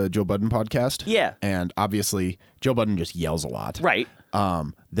to the Joe Budden podcast. Yeah. And obviously Joe Budden just yells a lot. Right.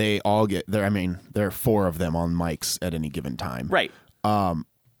 They all get there. I mean, there are 4 of them on mics at any given time. Right.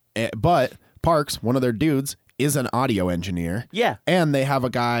 But Parks, one of their dudes, is an audio engineer. Yeah. And they have a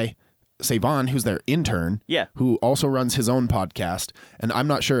guy, Savon, who's their intern. Yeah. Who also runs his own podcast. And I'm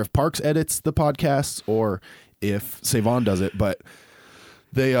not sure if Parks edits the podcasts or if Savon does it, but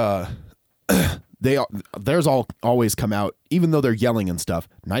theirs always come out, even though they're yelling and stuff,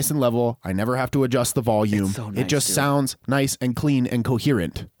 nice and level. I never have to adjust the volume. It's so nice, it just dude. sounds nice and clean and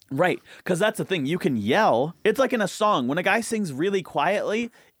coherent. Right, because that's the thing. You can yell. It's like in a song. When a guy sings really quietly,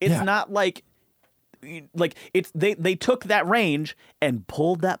 it's not like it's they took that range and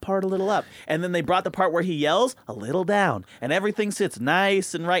pulled that part a little up, and then they brought the part where he yells a little down, and everything sits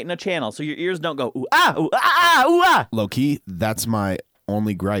nice and right in a channel, so your ears don't go ooh ah ooh ah ah ooh ah. Low key, that's my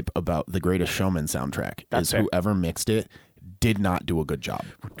only gripe about the Greatest Showman soundtrack. That's fair. Whoever mixed it did not do a good job.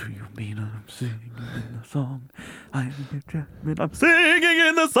 What do you mean I'm singing in the song? I'm Hugh Jackman. I'm singing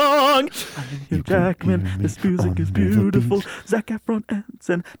in the song. I'm Hugh Jackman. This music is beautiful. Zac Efron and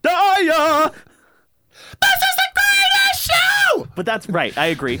Zendaya. This is the greatest show! But that's right. I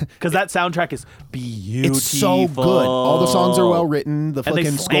agree. Because that soundtrack is beautiful. It's so good. All the songs are well written. The And they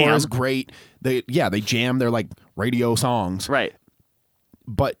fucking score is slam. great. They jam. They're like radio songs. Right.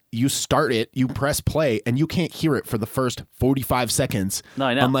 But you start it, you press play, and you can't hear it for the first 45 seconds No,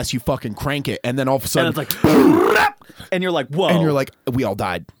 I know. unless you fucking crank it. And then all of a sudden, And it's like, and you're like, whoa. and you're like, we all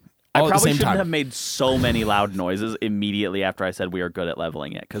died. All I at the probably same shouldn't time. have made so many loud noises immediately after I said we are good at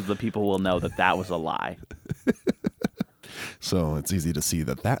leveling it, because the people will know that that was a lie. So it's easy to see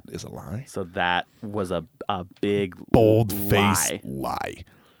that that is a lie. So that was a big Bold lie. face lie.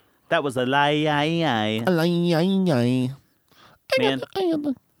 That was a lie. Man,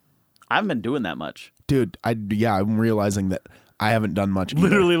 I haven't been doing that much. Dude, I'm realizing that I haven't done much. either.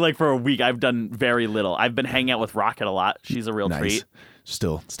 Literally, like for a week, I've done very little. I've been hanging out with Rocket a lot. She's a real Nice. treat.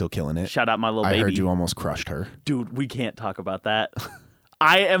 Still killing it. Shout out my little I baby. heard you almost crushed her. Dude, we can't talk about that.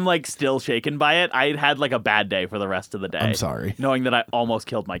 I am like still shaken by it. I had like a bad day for the rest of the day. I'm sorry. Knowing that I almost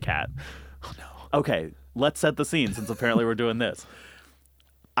killed my cat. Oh no. Okay, let's set the scene since apparently we're doing this.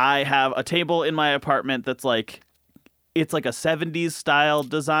 I have a table in my apartment that's like, it's like a 70s style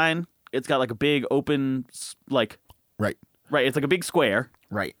design. It's got like a big open, like, Right. it's like a big square.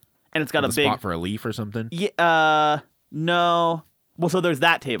 Right. And it's got a The big spot for a leaf or something? Yeah, no. Well, so there's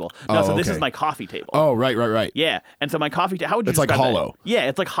that table. No, Oh, so this okay. is my coffee table. Oh, right. Yeah, and so my coffee table. How would you It's like describe that? hollow. Yeah,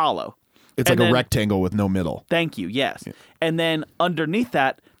 it's like hollow. It's And like then- a rectangle with no middle. Thank you. Yes. And then underneath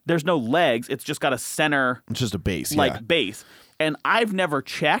that, there's no legs. It's just got a center It's just a base. like base. And I've never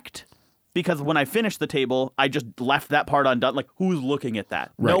checked because when I finished the table, I just left that part undone. Like, who's looking at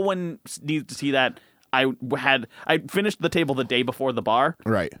that? No Right. one needs to see that. I finished the table the day before the bar,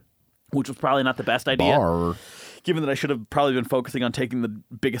 Right. which was probably not the best idea. Bar. Given that I should have probably been focusing on taking the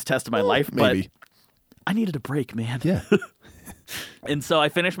biggest test of my life, Maybe. but I needed a break, man. Yeah. And so I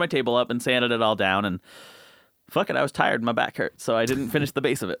finished my table up and sanded it all down, and fuck it, I was tired, my back hurt, so I didn't finish the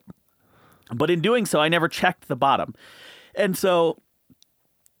base of it. But in doing so, I never checked the bottom. And so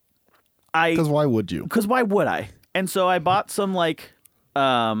Because why would you? because why would I? And so I bought some like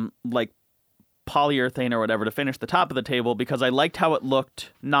polyurethane or whatever to finish the top of the table because I liked how it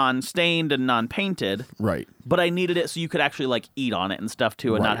looked non-stained and non-painted. Right. But I needed it so you could actually like eat on it and stuff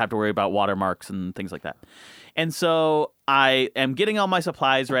too, and Right. not have to worry about watermarks and things like that. And so I am getting all my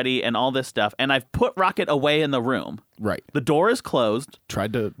supplies ready and all this stuff, and I've put Rocket away in the room. Right. The door is closed.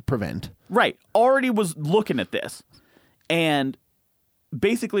 Tried to prevent. Right. Already was looking at this. And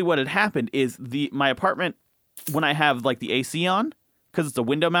basically what had happened is my apartment, when I have like the AC on, because it's a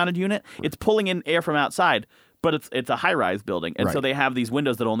window mounted unit, it's pulling in air from outside, but it's a high rise building. And so Right. they have these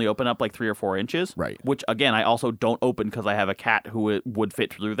windows that only open up like 3 or 4 inches. Right. Which again, I also don't open because I have a cat who would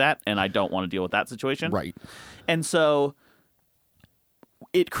fit through that, and I don't want to deal with that situation. Right. And so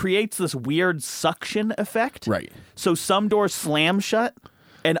it creates this weird suction effect. Right. So some doors slam shut,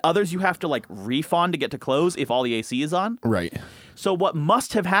 and others you have to like reef-on to get to close if all the AC is on. Right. So what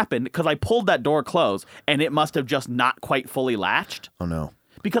must have happened, because I pulled that door closed, and it must have just not quite fully latched, Oh, no.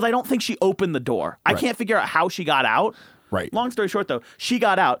 because I don't think she opened the door. I Right. can't figure out how she got out. Right. Long story short, though, she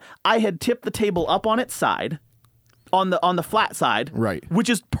got out. I had tipped the table up on its side, on the flat side, Right. which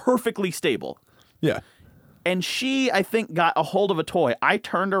is perfectly stable. Yeah. And she, I think, got a hold of a toy. I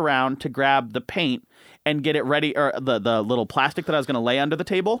turned around to grab the paint and get it ready, or the little plastic that I was going to lay under the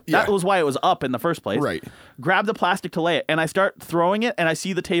table. Yeah. That was why it was up in the first place. Right. Grab the plastic to lay it, and I start throwing it, and I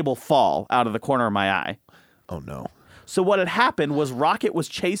see the table fall out of the corner of my eye. Oh, no. So what had happened was Rocket was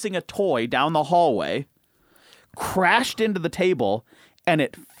chasing a toy down the hallway, crashed into the table, and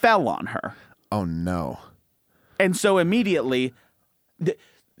it fell on her. Oh, no. And so immediately,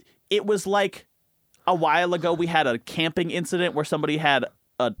 it was like a while ago we had a camping incident where somebody had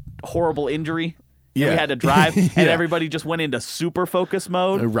a horrible injury And we Yeah. had to drive, and Yeah. everybody just went into super focus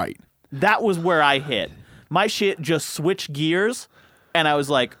mode. Right. That was where I hit. My shit just switched gears, and I was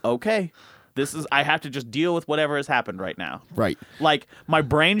like, okay, I have to just deal with whatever has happened right now. Right. Like, my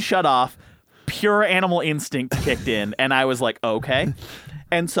brain shut off, pure animal instinct kicked in, and I was like, okay.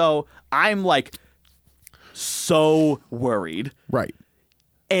 And so I'm like so worried. Right.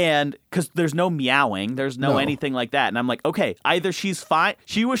 And because there's no meowing, there's no No. anything like that. And I'm like, okay, either she's fine.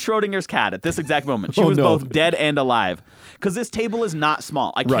 She was Schrodinger's cat at this exact moment. She Oh, was no. both dead and alive. Because this table is not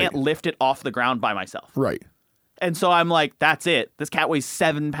small. I Right. can't lift it off the ground by myself. Right. And so I'm like, that's it. This cat weighs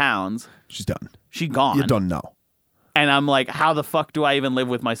 7 pounds. She's done. She's gone. You don't know. And I'm like, how the fuck do I even live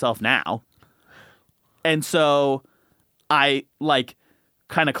with myself now? And so I like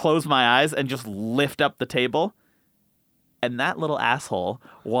kind of close my eyes and just lift up the table. And that little asshole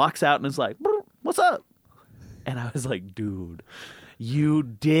walks out and is like, what's up? And I was like, dude, you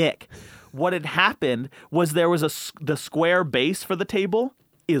dick. What had happened was there was the square base for the table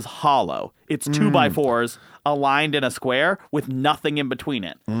is hollow. It's 2x4s aligned in a square with nothing in between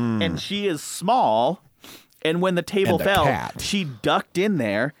it. And she is small. And when the table And the fell, cat. she ducked in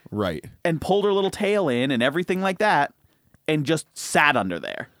there Right. and pulled her little tail in and everything like that and just sat under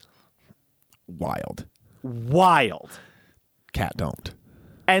there. Wild. Wild. Cat don't.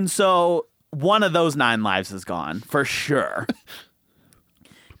 And so one of those 9 lives is gone for sure.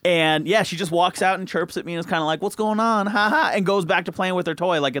 And yeah, she just walks out and chirps at me and is kind of like, what's going on? Ha ha. And goes back to playing with her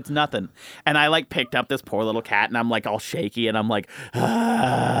toy like it's nothing. And I like picked up this poor little cat and I'm like all shaky and I'm like,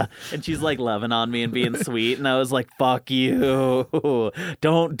 ah. And she's like loving on me and being sweet. And I was like, fuck you.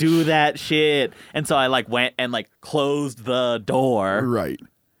 Don't do that shit. And so I like went and like closed the door Right.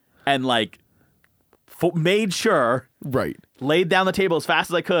 and like made sure, Right. laid down the table as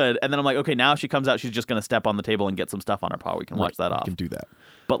fast as I could. And then I'm like, okay, now if she comes out, she's just going to step on the table and get some stuff on her paw. We can watch that You off. can do that.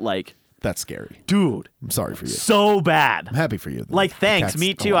 But like, That's scary. dude, I'm sorry for you. so bad. I'm happy for you. Like, The thanks. cat's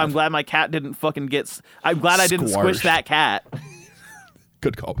Me too. alive. I'm glad my cat didn't fucking get. I'm glad I didn't squish Squashed. that cat.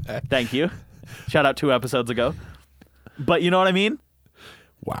 Good call back. Thank you. Shout out 2 episodes ago. But you know what I mean?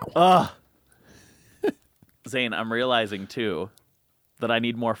 Wow. Zane, I'm realizing too that I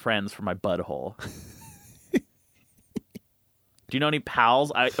need more friends for my butthole. Do you know any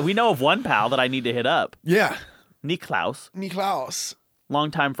pals? We know of one pal that I need to hit up. Yeah. Niklaus. Niklaus. Long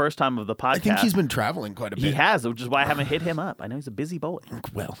time, first time of the podcast. I think he's been traveling quite a bit. He has, which is why I haven't hit him up. I know he's a busy boy.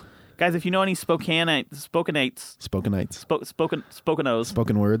 Well, Guys, if you know any Spokenos, spoken nights, spoken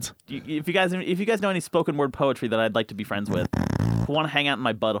words. if you guys know any spoken word poetry that I'd like to be friends with, who want to hang out in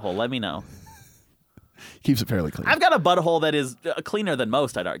my butthole, let me know. Keeps it fairly clean. I've got a butthole that is cleaner than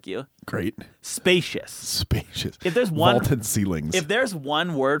most, I'd argue. Great. Spacious. Spacious. If there's one- vaulted ceilings. If there's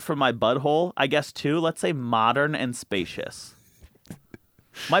one word for my butthole, I guess 2. Let's say modern and spacious.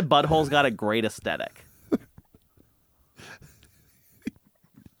 My butthole's got a great aesthetic.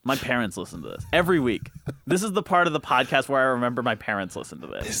 My parents listen to this every week. This is the part of the podcast where I remember my parents listen to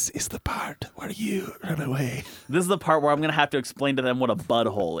this. This is the part where you run away. This is the part where I'm going to have to explain to them what a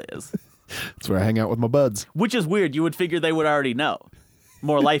butthole is. That's where I hang out with my buds. Which is weird. You would figure they would already know.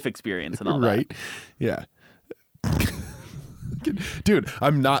 More life experience and all that. Right? Yeah. Dude,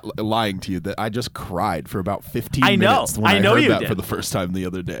 I'm not lying to you that I just cried for about 15 I know. minutes when I I know heard you that did. for the first time the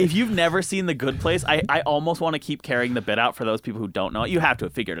other day. If you've never seen The Good Place, I almost want to keep carrying the bit out for those people who don't know it. You have to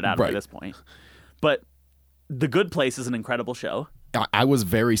have figured it out by Right. this point. But The Good Place is an incredible show. I was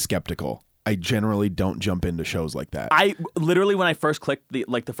very skeptical. I generally don't jump into shows like that. I literally, when I first clicked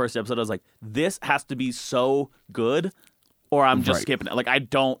the first episode, I was like, this has to be so good or I'm just Right. skipping it. Like,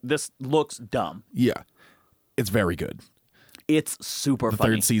 this looks dumb. Yeah. It's very good. It's super The funny.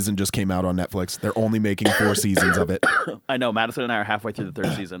 third season just came out on Netflix. They're only making 4 seasons of it. I know. Madison and I are halfway through the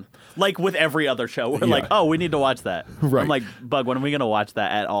 3rd season. Like with every other show, we're Yeah. like, oh, we need to watch that. Right. I'm like, Bug, when are we going to watch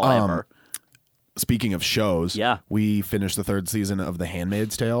that at all ever? Speaking of shows, Yeah. we finished the 3rd season of The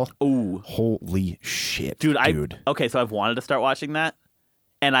Handmaid's Tale. Ooh. Holy shit, Dude, dude. Okay, so I've wanted to start watching that.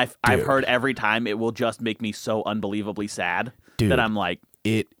 And I've Dude. heard every time it will just make me so unbelievably sad Dude. that I'm like,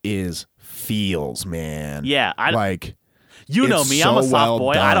 It is feels, man. yeah, like you know it's me, I'm a so soft well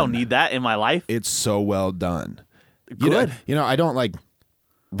boy. I don't done. need that in my life. it's so well done. Good. You know, I don't like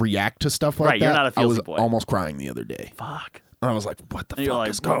react to stuff like Right, that. you're not a I was feelsy boy. almost crying the other day. Fuck. And I was like, what the And you're fuck like,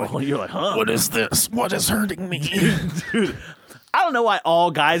 is going on? you're like, huh? What is this? What is hurting me? Dude, I don't know why all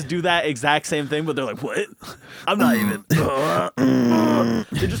guys do that exact same thing, but they're like, what? I'm not even.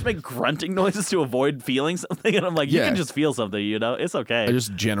 They just make grunting noises to avoid feeling something. And I'm like, you Yeah. can just feel something, you know? It's okay. I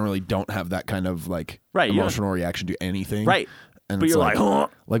just generally don't have that kind of like Right, you don't- emotional reaction to anything. Right. And But it's you're like, huh?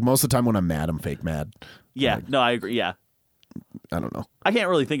 like most of the time when I'm mad, I'm fake mad. Yeah. Like, No, I agree. Yeah. I don't know. I can't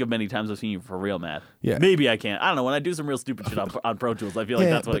really think of many times I've seen you for real mad. Yeah. Maybe I can't. I don't know. When I do some real stupid shit on Pro Tools, I feel like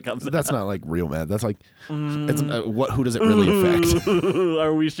that's what it comes to. That's not like real mad. That's like it's who does it really affect?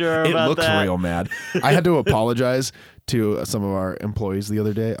 Are we sure It about looks that? real mad. I had to apologize to some of our employees the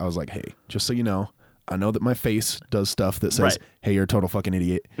other day. I was like, hey, just so you know, I know that my face does stuff that says, Right. hey, you're a total fucking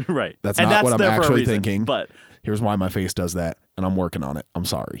idiot. Right. That's And not what I'm there for a actually reason, thinking. But Here's why my face does that, and I'm working on it. I'm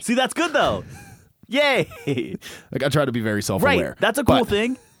sorry. see, that's good though. Yay. Like I try to be very self-aware. Right. That's a cool But-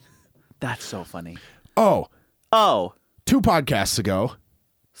 thing. That's so funny. Oh, Oh. 2 podcasts ago.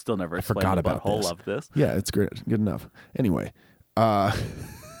 Still never explained forgot the about butthole this. of this. Yeah, it's great. Good enough. Anyway, our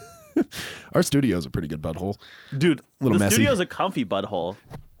studio's a pretty good butthole. Dude, Little the messy. studio's a comfy butthole.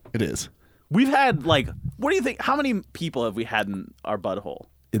 It is. We've had what do you think? How many people have we had in our butthole?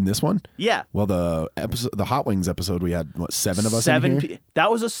 In this one? Yeah. Well, the Hot Wings episode, we had, 7 of us in here?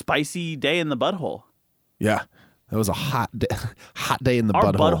 That was a spicy day in the butthole. Yeah. That was a hot day in the Our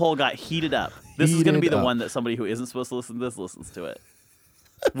butthole. butthole got heated up. This is going to be Heated the up. one that somebody who isn't supposed to listen to this listens to it,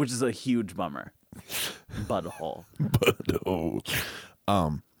 which is a huge bummer. Butthole. Butthole.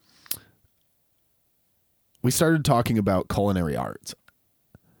 We started talking about culinary arts.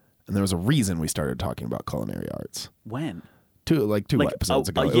 And there was a reason we started talking about culinary arts. When? Two Like, episodes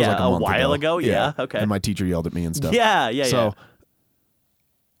ago. yeah, It was like a month while ago? Yeah, okay. And my teacher yelled at me and stuff. Yeah. So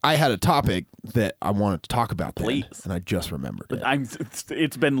I had a topic that I wanted to talk about then, Please. and I just remembered it.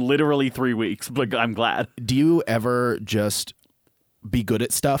 It's been literally 3 weeks, but I'm glad. Do you ever just be good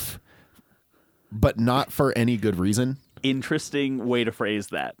at stuff, but not for any good reason? Interesting way to phrase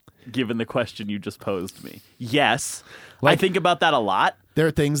that, given the question you just posed me. Yes. I Like- think about that a lot. There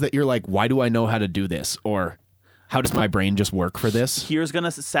are things that you're like, why do I know how to do this? Or how does my brain just work for this? Here's going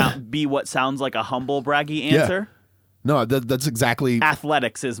to be what sounds like a humble, braggy answer. No, that's exactly.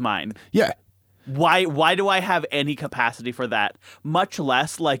 Athletics is mine. Yeah. Why do I have any capacity for that? Much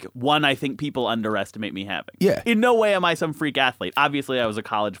less like one I think people underestimate me having. Yeah. In no way am I some freak athlete. Obviously, I was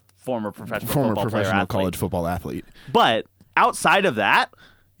a former professional football player athlete. college football athlete. But outside of that,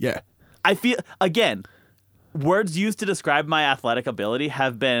 Yeah. I feel, again, words used to describe my athletic ability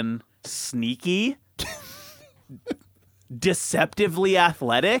have been sneaky, deceptively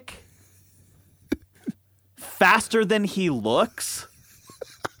athletic, faster than he looks,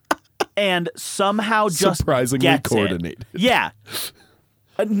 and somehow just Surprisingly gets coordinated. It. Yeah.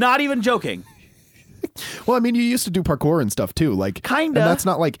 Not even joking. Well, I mean, you used to do parkour and stuff too. Like, Kinda. And that's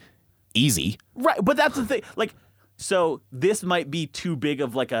not like easy. Right, but that's the thing. Like, so this might be too big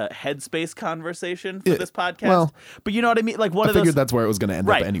of like a headspace conversation for Yeah, this podcast. well, but you know what I mean? Like one I of those figured that's where it was going to end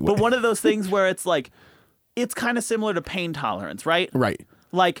right. up anyway. But one of those things where it's like, it's kind of similar to pain tolerance, right? Right.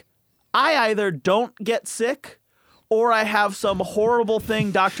 Like, I either don't get sick or I have some horrible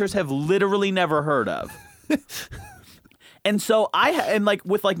thing doctors have literally never heard of. And so and like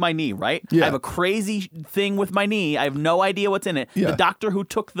with like my knee, right? Yeah. I have a crazy thing with my knee. I have no idea what's in it. Yeah. The doctor who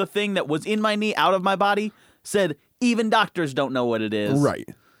took the thing that was in my knee out of my body said, even doctors don't know what it is. Right.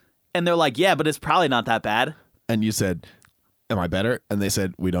 And they're like, yeah, but it's probably not that bad. And you said, am I better? And they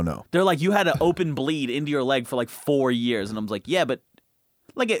said, we don't know. They're like, you had an open bleed into your leg for like 4 years. And I'm like, yeah, but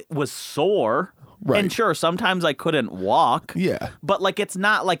like it was sore. Right. And sure, sometimes I couldn't walk. Yeah. But like it's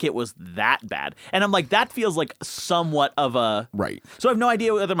not like it was that bad. And I'm like, that feels like somewhat of a Right. So I have no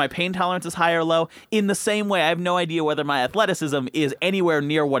idea whether my pain tolerance is high or low. In the same way, I have no idea whether my athleticism is anywhere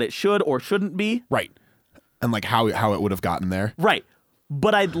near what it should or shouldn't be. Right. And like how it would have gotten there. Right.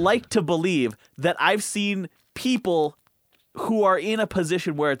 But I'd like to believe that I've seen people who are in a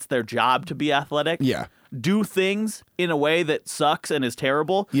position where it's their job to be athletic. Yeah. Do things in a way that sucks and is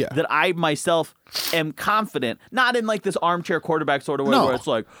terrible. Yeah. That I myself am confident, not in like this armchair quarterback sort of way No. where it's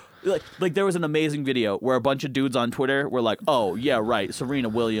like there was an amazing video where a bunch of dudes on Twitter were like, oh yeah, right, Serena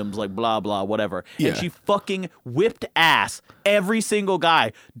Williams, like blah blah whatever. Yeah. And she fucking whipped ass every single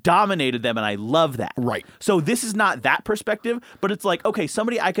guy, dominated them, and I love that. Right. So this is not that perspective, but it's like, okay,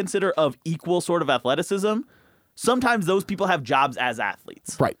 somebody I consider of equal sort of athleticism, sometimes those people have jobs as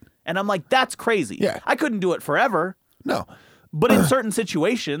athletes. Right. And I'm like, that's crazy. Yeah. I couldn't do it forever, No. but in certain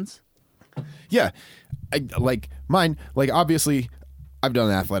situations, Yeah. Like mine, like obviously I've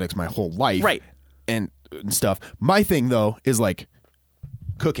done athletics my whole life. Right. And stuff. My thing though is like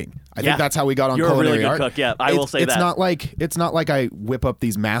cooking. I Yeah. think that's how we got on You're a really culinary good art. cook, yeah, I will say it's that. It's not like I whip up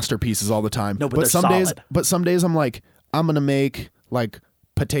these masterpieces all the time. No, but they're some days I'm like, I'm gonna make like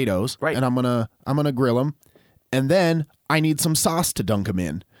potatoes, Right. and I'm gonna grill them, and then I need some sauce to dunk them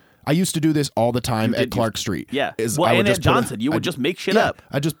in. I used to do this all the time at did Clark Street. Yeah. Is Well, I would and at just put Johnson, you would just make shit yeah, up.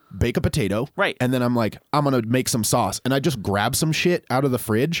 I just bake a potato. Right. And then I'm like, I'm going to make some sauce. And I just grab some shit out of the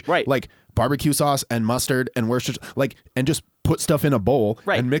fridge. Right. Like barbecue sauce and mustard and Worcestershire, like, and just put stuff in a bowl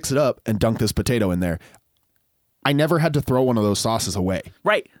Right. and mix it up and dunk this potato in there. I never had to throw one of those sauces away.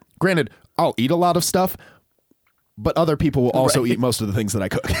 Right. Granted, I'll eat a lot of stuff, but other people will also Right. eat most of the things that I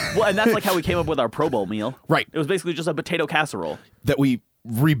cook. Well, and that's like how we came up with our Pro Bowl meal. Right. It was basically just a potato casserole. That we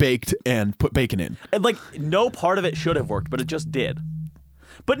rebaked and put bacon in. And like no part of it should have worked, but it just did.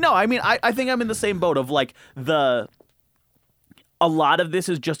 But no, I mean, I think I'm in the same boat of like a lot of this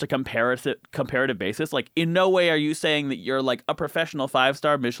is just a comparative basis. Like, in no way are you saying that you're like a professional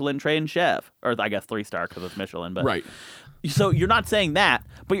 5-star Michelin trained chef, or I guess 3-star because it's Michelin. But Right. So you're not saying that,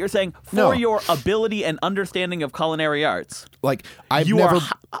 but you're saying for No. your ability and understanding of culinary arts, Like, I've you never...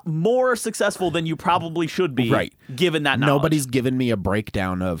 are more successful than you probably should be. Right. Given that knowledge. Nobody's given me a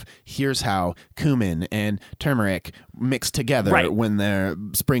breakdown of here's how cumin and turmeric mix together Right. when they're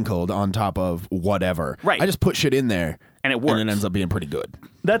sprinkled on top of whatever. Right. I just put shit in there And it and it works. ends up being pretty good.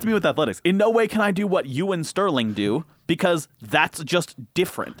 That's me with athletics. In no way can I do what you and Sterling do because that's just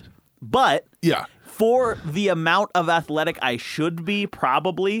different. But Yeah. for the amount of athletic I should be,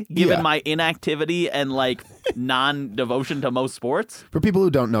 probably, given Yeah. my inactivity and like non-devotion to most sports, For people who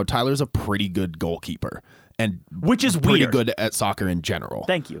don't know, Tyler's a pretty good goalkeeper and which is pretty weird. good at soccer in general.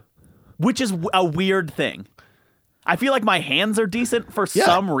 Thank you. Which is a weird thing. I feel like my hands are decent for Yeah.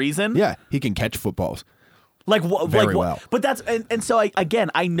 some reason. Yeah, he can catch footballs. Like Very well. But that's and so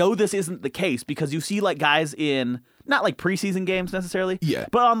I know this isn't the case because you see like guys in not like preseason games necessarily, Yeah.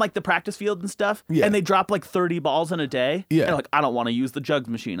 but on like the practice field and stuff, Yeah. and they drop like 30 balls in a day. Yeah. And like I don't want to use the jugs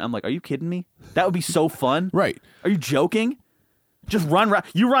machine. I'm like, are you kidding me? That would be so fun. Right. Are you joking? Just run.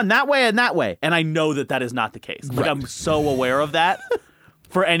 You run that way and that way, and I know that is not the case. Like Right. I'm so aware of that.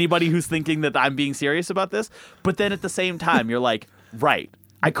 For anybody who's thinking that I'm being serious about this, but then at the same time, you're like, right,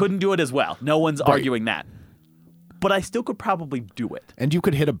 I couldn't do it as well. No one's arguing that. But I still could probably do it. And you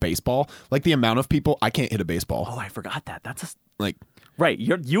could hit a baseball. Like the amount of people, I can't hit a baseball. Oh, I forgot that. That's Like right.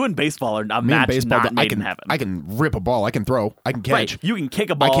 You and baseball are a me match and baseball, not I made can in heaven. I can rip a ball. I can throw. I can catch. right. You can kick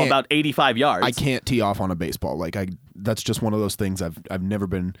a ball can't- about 85 yards. I can't tee off on a baseball. Like that's just one of those things I've never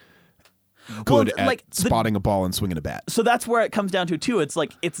been good at like, spotting a ball and swinging a bat. So that's where it comes down to too. It's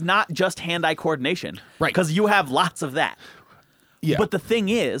like it's not just hand-eye coordination, Right. Because you have lots of that. Yeah. But the thing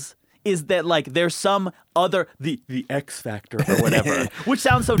is that like there's some other the X factor or whatever, which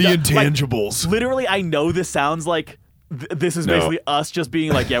sounds so The dumb. intangibles. Like, literally, I know this sounds like this is No. basically us just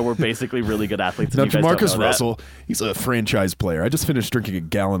being like, yeah, we're basically really good athletes. Now, And you guys don't Jamarcus know that. Russell, he's a franchise player. I just finished drinking a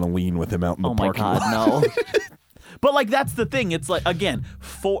gallon of lean with him out in the Oh my parking god, lot. no. But like that's the thing. It's like again,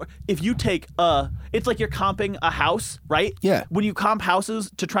 if you take it's like you're comping a house, right? Yeah. When you comp houses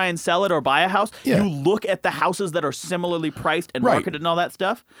to try and sell it or buy a house, Yeah. you look at the houses that are similarly priced and Right. marketed and all that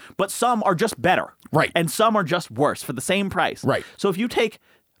stuff. But some are just better, Right. And some are just worse for the same price, Right. So if you take,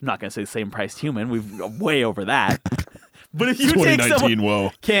 I'm not gonna say same priced human, we've way over that. But if you take 2019, someone,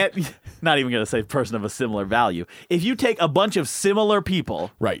 whoa. can't, not even gonna say person of a similar value. If you take a bunch of similar people,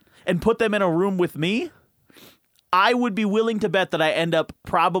 Right. and put them in a room with me, I would be willing to bet that I end up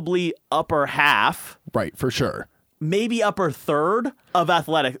probably upper half, Right, for sure. maybe upper third of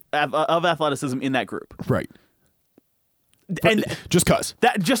athleticism in that group. Right. And Just cuz.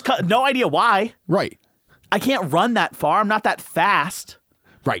 that just no idea why. Right. I can't run that far. I'm not that fast,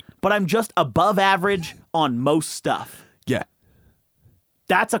 Right. but I'm just above average on most stuff. Yeah.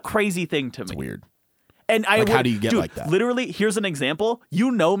 That's a crazy thing to me. It's weird. And I Like, how would- do you get dude, like that? Literally, here's an example.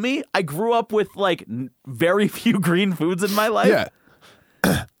 You know me. I grew up with like very few green foods in my life.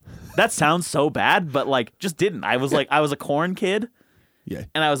 Yeah. That sounds so bad, but like just didn't. I was a corn kid, Yeah.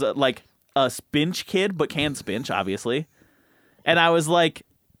 and I was like a spinach kid, but canned spinach, obviously. And I was like,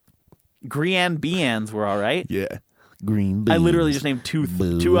 Gruyere beans were all right. Yeah. Green beans. I literally just named two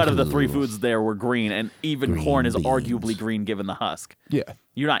out of the three Boo. foods there were green, and even Green corn is beans. arguably green given the husk. Yeah.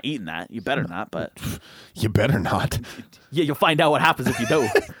 You're not eating that. You better not, but You better not. yeah, you'll find out what happens if you do.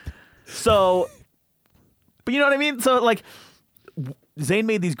 So, but you know what I mean? So like, Zane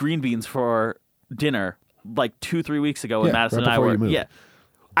made these green beans for dinner like 2-3 weeks ago when Yeah, Madison right and I before were. you moved. Yeah,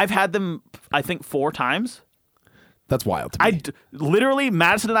 I've had them I think 4 times. That's wild to me. Literally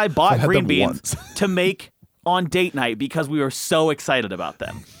Madison and I bought I've had green them beans once. to make on date night because we were so excited about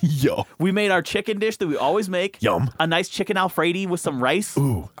them. Yo. We made our chicken dish that we always make. Yum. A nice chicken Alfredo with some rice.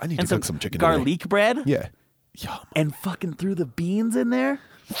 Ooh, I need and to cook some chicken garlic bread. today. Yeah. Yum. And fucking threw the beans in there.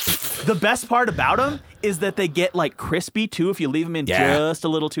 The best part about them is that they get like crispy too if you leave them in Yeah. just a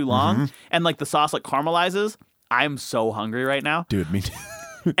little too long, and like the sauce like caramelizes. I'm so hungry right now. Dude, me too.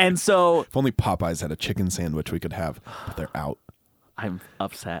 And so If only Popeyes had a chicken sandwich we could have, but they're out. I'm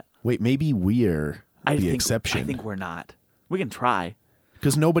upset. Wait, maybe we're the I exception. think we're not. We can try.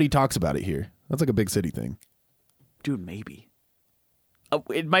 Because nobody talks about it here. That's like a big city thing. Dude, maybe.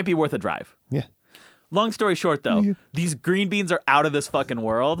 It might be worth a drive. Yeah. Long story short, though, these green beans are out of this fucking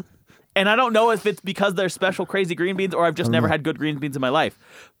world. And I don't know if it's because they're special, crazy green beans or I've just never had good green beans in my life.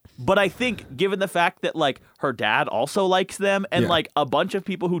 But I think given the fact that, like, her dad also likes them and, Yeah. like, a bunch of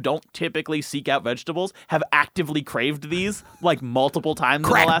people who don't typically seek out vegetables have actively craved these, like, multiple times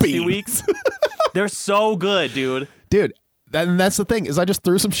in Crack the last few beans. weeks. They're so good, dude. Dude, and that's the thing is I just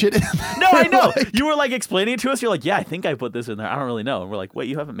threw some shit in there. No, I know. Like, You were like explaining it to us. You're like, yeah, I think I put this in there. I don't really know. And we're like, wait,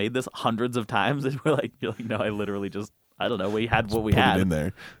 you haven't made this hundreds of times? And you're like, no, I literally just, I don't know. We had what we put had. it in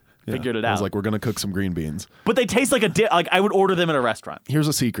there. Yeah. Figured it I was out. like, we're going to cook some green beans. But they taste like like I would order them at a restaurant. Here's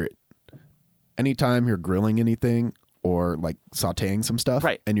a secret. Anytime you're grilling anything or like sauteing some stuff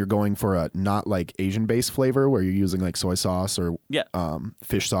Right. and you're going for a not like Asian based flavor where you're using like soy sauce or Yeah.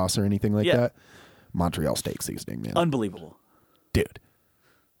 fish sauce or anything like Yeah. that, Montreal steak seasoning, man. Unbelievable.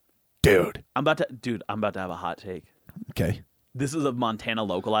 Dude. I'm about to have a hot take. Okay. This is a Montana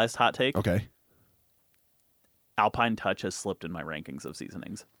localized hot take. Okay. Alpine Touch has slipped in my rankings of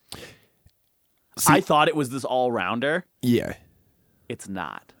seasonings. See- I thought it was this all-rounder. Yeah. It's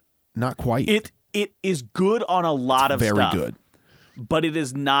not. Not quite. It is good on a lot of Very stuff. good. But it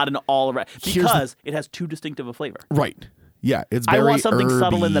is not an all-around because it has too distinctive a flavor. Right. Yeah. It's I very want something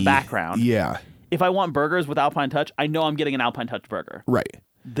subtle in the herby. background. Yeah. If I want burgers with Alpine Touch, I know I'm getting an Alpine Touch burger. Right.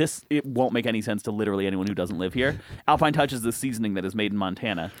 It won't make any sense to literally anyone who doesn't live here. Alpine Touch is the seasoning that is made in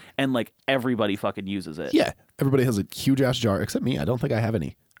Montana, and like everybody fucking uses it. Yeah. Everybody has a huge ass jar except me. I don't think I have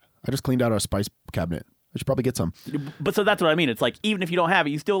any. I just cleaned out our spice cabinet. I should probably get some. But so that's what I mean. It's like even if you don't have it,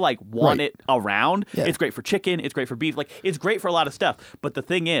 you still like want Right. it around. Yeah. It's great for chicken. It's great for beef. Like it's great for a lot of stuff. But the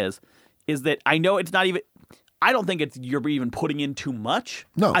thing is that I know it's not even. I don't think you're even putting in too much.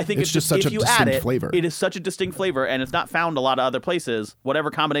 No, I think it's just such if a you add distinct it, flavor. It is such a distinct flavor, and it's not found a lot of other places. Whatever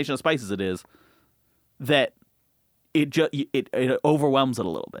combination of spices it is, that it overwhelms it a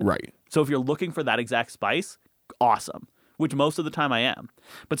little bit. Right. So if you're looking for that exact spice, awesome. Which most of the time I am.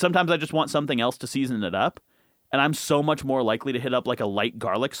 But sometimes I just want something else to season it up, and I'm so much more likely to hit up like a light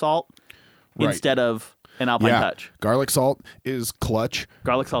garlic salt Right. instead of an Alpine Yeah. Touch. Garlic salt is clutch.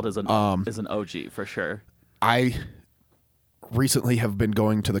 Garlic salt is an OG for sure. I recently have been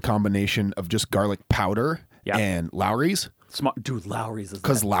going to the combination of just garlic powder Yeah. and Lowry's Smart dude, Lowry's is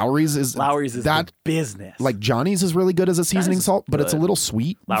because the- Lowry's is that the business. like Johnny's is really good as a seasoning is salt, but it's a good. little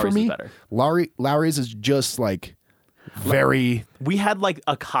sweet Lowry's for is me. better. Lowry's is just like very we had like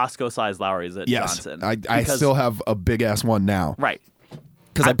a Costco sized Lowry's at yes. Johnson. I because- still have a big ass one now right.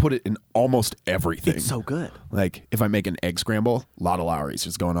 because I put it in almost everything. It's so good. Like if I make an egg scramble, a lot of Lowry's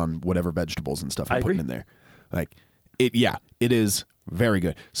just going on whatever vegetables and stuff I'm I putting agree. in there. Like it is very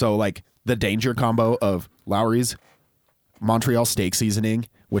good. So like the danger combo of Lowry's Montreal steak seasoning,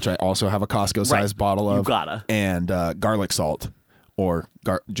 which I also have a Costco sized Right. bottle of, You gotta. and garlic salt or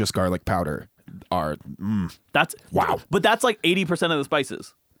just garlic powder are That's Wow. But that's like 80% of the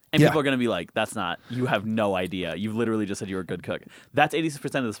spices. And Yeah. people are going to be like, that's not, you have no idea. You literally just said you were a good cook. That's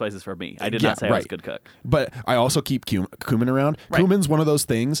 80% of the spices for me. I did not say I was a good cook. But I also keep cumin around. Right. Cumin's one of those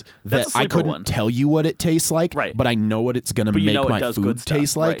things that That's a I sleeper couldn't one. tell you what it tastes like, Right. but I know what it's going to But you make know it my does food good stuff,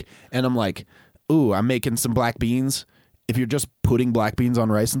 taste like. right. And I'm like, ooh, I'm making some black beans. If you're just putting black beans on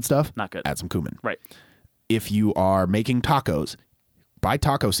rice and stuff, Not good. add some cumin. Right. If you are making tacos, buy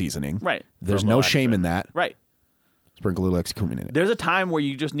taco seasoning. Right. There's For a no little shame extra. in that. Right. Sprinkle a little extra cumin in it. There's a time where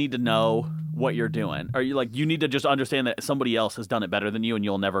you just need to know what you're doing. Or you need to just understand that somebody else has done it better than you and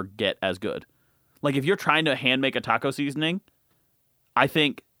you'll never get as good. Like if you're trying to hand make a taco seasoning, I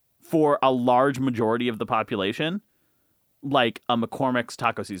think for a large majority of the population, like a McCormick's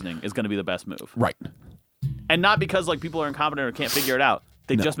taco seasoning is going to be the best move. Right. And not because like people are incompetent or can't figure it out.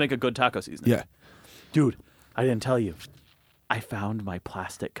 They just make a good taco seasoning. Yeah. Dude, I didn't tell you. I found my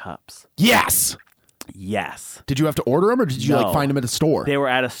plastic cups. Yes. Yes. Did you have to order them or did you No. like find them at a store? They were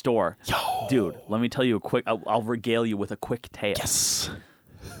at a store. Dude, let me tell you I'll regale you with a quick tale. Yes.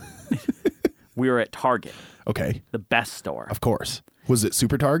 We were at Target, Okay. the best store. Of course. Was it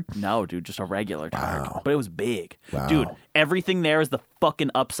Super Targ? No, dude, just a regular Target. Wow. But it was big. Wow. Dude, everything there is the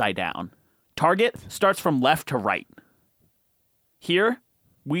fucking upside down. Target starts from left to right. Here,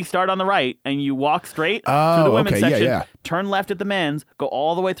 we start on the right, and you walk straight through the Oh, women's okay, yeah, section, yeah. turn left at the men's, go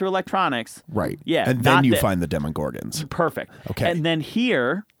all the way through electronics. Right. Yeah, And then not you that- find the Demogorgons. Perfect. Okay. And then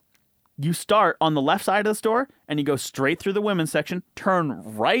here, you start on the left side of the store, and you go straight through the women's section, turn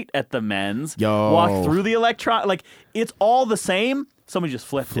right at the men's, Yo. walk through the electron. Like, it's all the same. Somebody just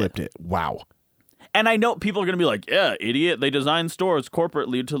flipped it. Wow. And I know people are going to be like, yeah, idiot. They design stores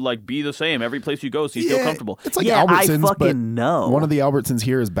corporately to like be the same every place you go so you feel comfortable. It's like yeah, Albertsons, I fucking but know. one of the Albertsons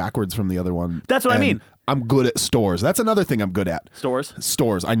here is backwards from the other one. That's what I And mean. I'm good at stores. That's another thing I'm good at. Stores?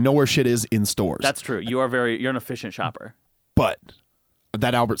 Stores. I know where shit is in stores. That's true. You're an efficient shopper. But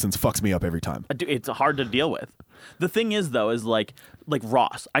that Albertsons fucks me up every time. Dude, it's hard to deal with. The thing is, though, is like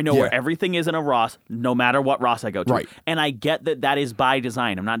Ross. I know Yeah. where everything is in a Ross, no matter what Ross I go to. Right. And I get that is by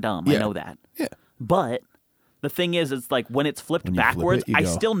design. I'm not dumb. I Yeah. know that. Yeah. But the thing is, it's like when it's flipped When you flip backwards, it, you I go-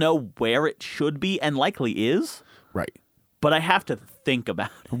 still know where it should be and likely is, Right. but I have to think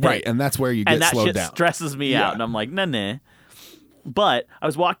about it. Right. And that's where you get And that slowed shit down. stresses me Yeah. out. And I'm like, nah. But I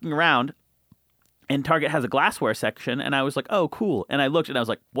was walking around, and Target has a glassware section, and I was like, oh, cool. And I looked, and I was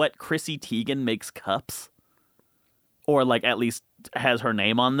like, what? Chrissy Teigen makes cups? Or like at least has her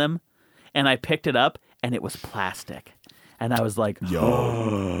name on them. And I picked it up, and it was plastic. And I was like,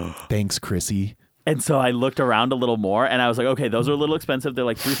 Yo. Thanks, Chrissy. and so I looked around a little more, and I was like, okay, those are a little expensive. They're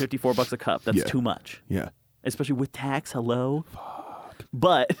like $3.54 a cup. That's Yeah. too much. Yeah. Especially with tax. Hello.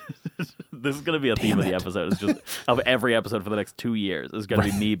 But this is gonna be a theme of the episode. It's just of every episode for the next 2 years. It's gonna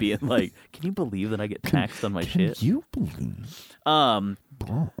be me being like, "Can you believe that I get taxed on my shit?" You believe.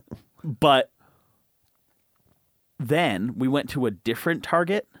 But then we went to a different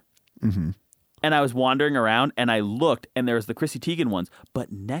Target, and I was wandering around, and I looked, and there was the Chrissy Teigen ones,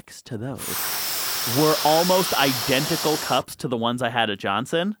 but next to those were almost identical cups to the ones I had at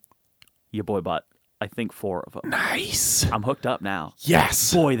Johnson. Your boy bought, I think, 4 of them. Nice. I'm hooked up now.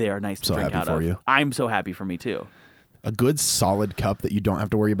 Yes. Boy, they are nice to So drink happy out for of. you. I'm so happy for me too, A good solid cup that you don't have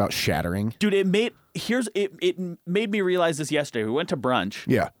to worry about shattering. dude. It made me realize this yesterday. We went to brunch,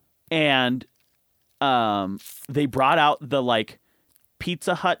 Yeah. and they brought out the like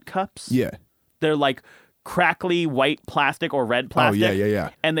Pizza Hut cups. Yeah. They're like crackly white plastic or red plastic.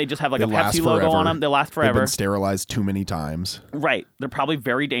 yeah. And they just have like They a last Pepsi logo forever. on them. They last They've forever. been sterilized too many times. Right. They're probably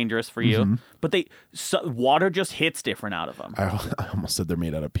very dangerous for you. But water just hits different out of them. I almost said they're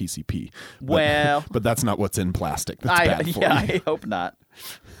made out of PCP. But, Well- but that's not what's in plastic. That's bad for you. I hope not.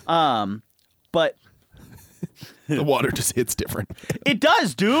 But The water just hits different. it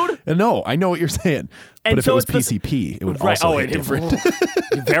does, dude. And no, I know what you're saying. And But if so it was it's the- PCP, it would Right. also Oh, hit it different.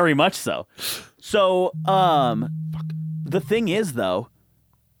 very much so. So, the thing is, though,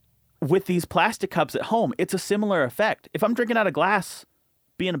 with these plastic cups at home, it's a similar effect. If I'm drinking out of glass,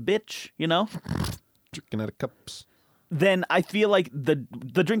 being a bitch, Drinking out of cups. then I feel like the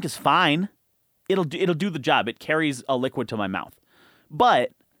drink is fine. It'll do the job. It carries a liquid to my mouth.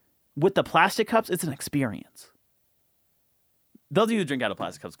 But with the plastic cups, it's an experience. Those of you who drink out of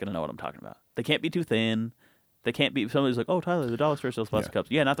plastic cups are gonna know what I'm talking about. They can't be too thin. They can't be. Somebody's like, "Oh, Tyler, the dollar store sells plastic cups."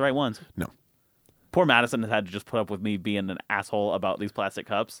 Yeah, not the right ones. No. Poor Madison has had to just put up with me being an asshole about these plastic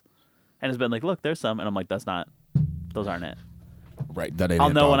cups, and has been like, "Look, there's some," and I'm like, "Those aren't it." Right. That ain't I'll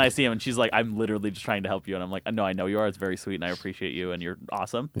it, know dog. when I see him, and she's like, "I'm literally just trying to help you," and I'm like, "No, I know you are. It's very sweet, and I appreciate you, and you're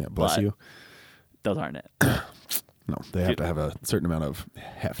awesome." Yeah, bless but you. Those aren't it. No, they have to have a certain amount of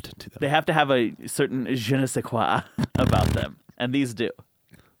heft to them. They have to have a certain je ne sais quoi about them, and these do.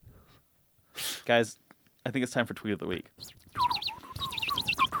 Guys, I think it's time for Tweet of the Week.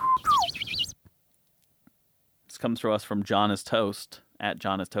 This comes to us from John is Toast, at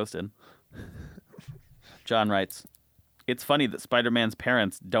John is Toasted. John writes, "It's funny that Spider-Man's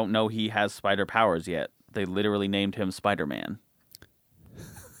parents don't know he has spider powers yet. They literally named him Spider-Man."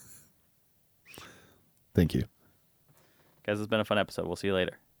 Thank you. Guys, it's been a fun episode. We'll see you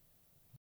later.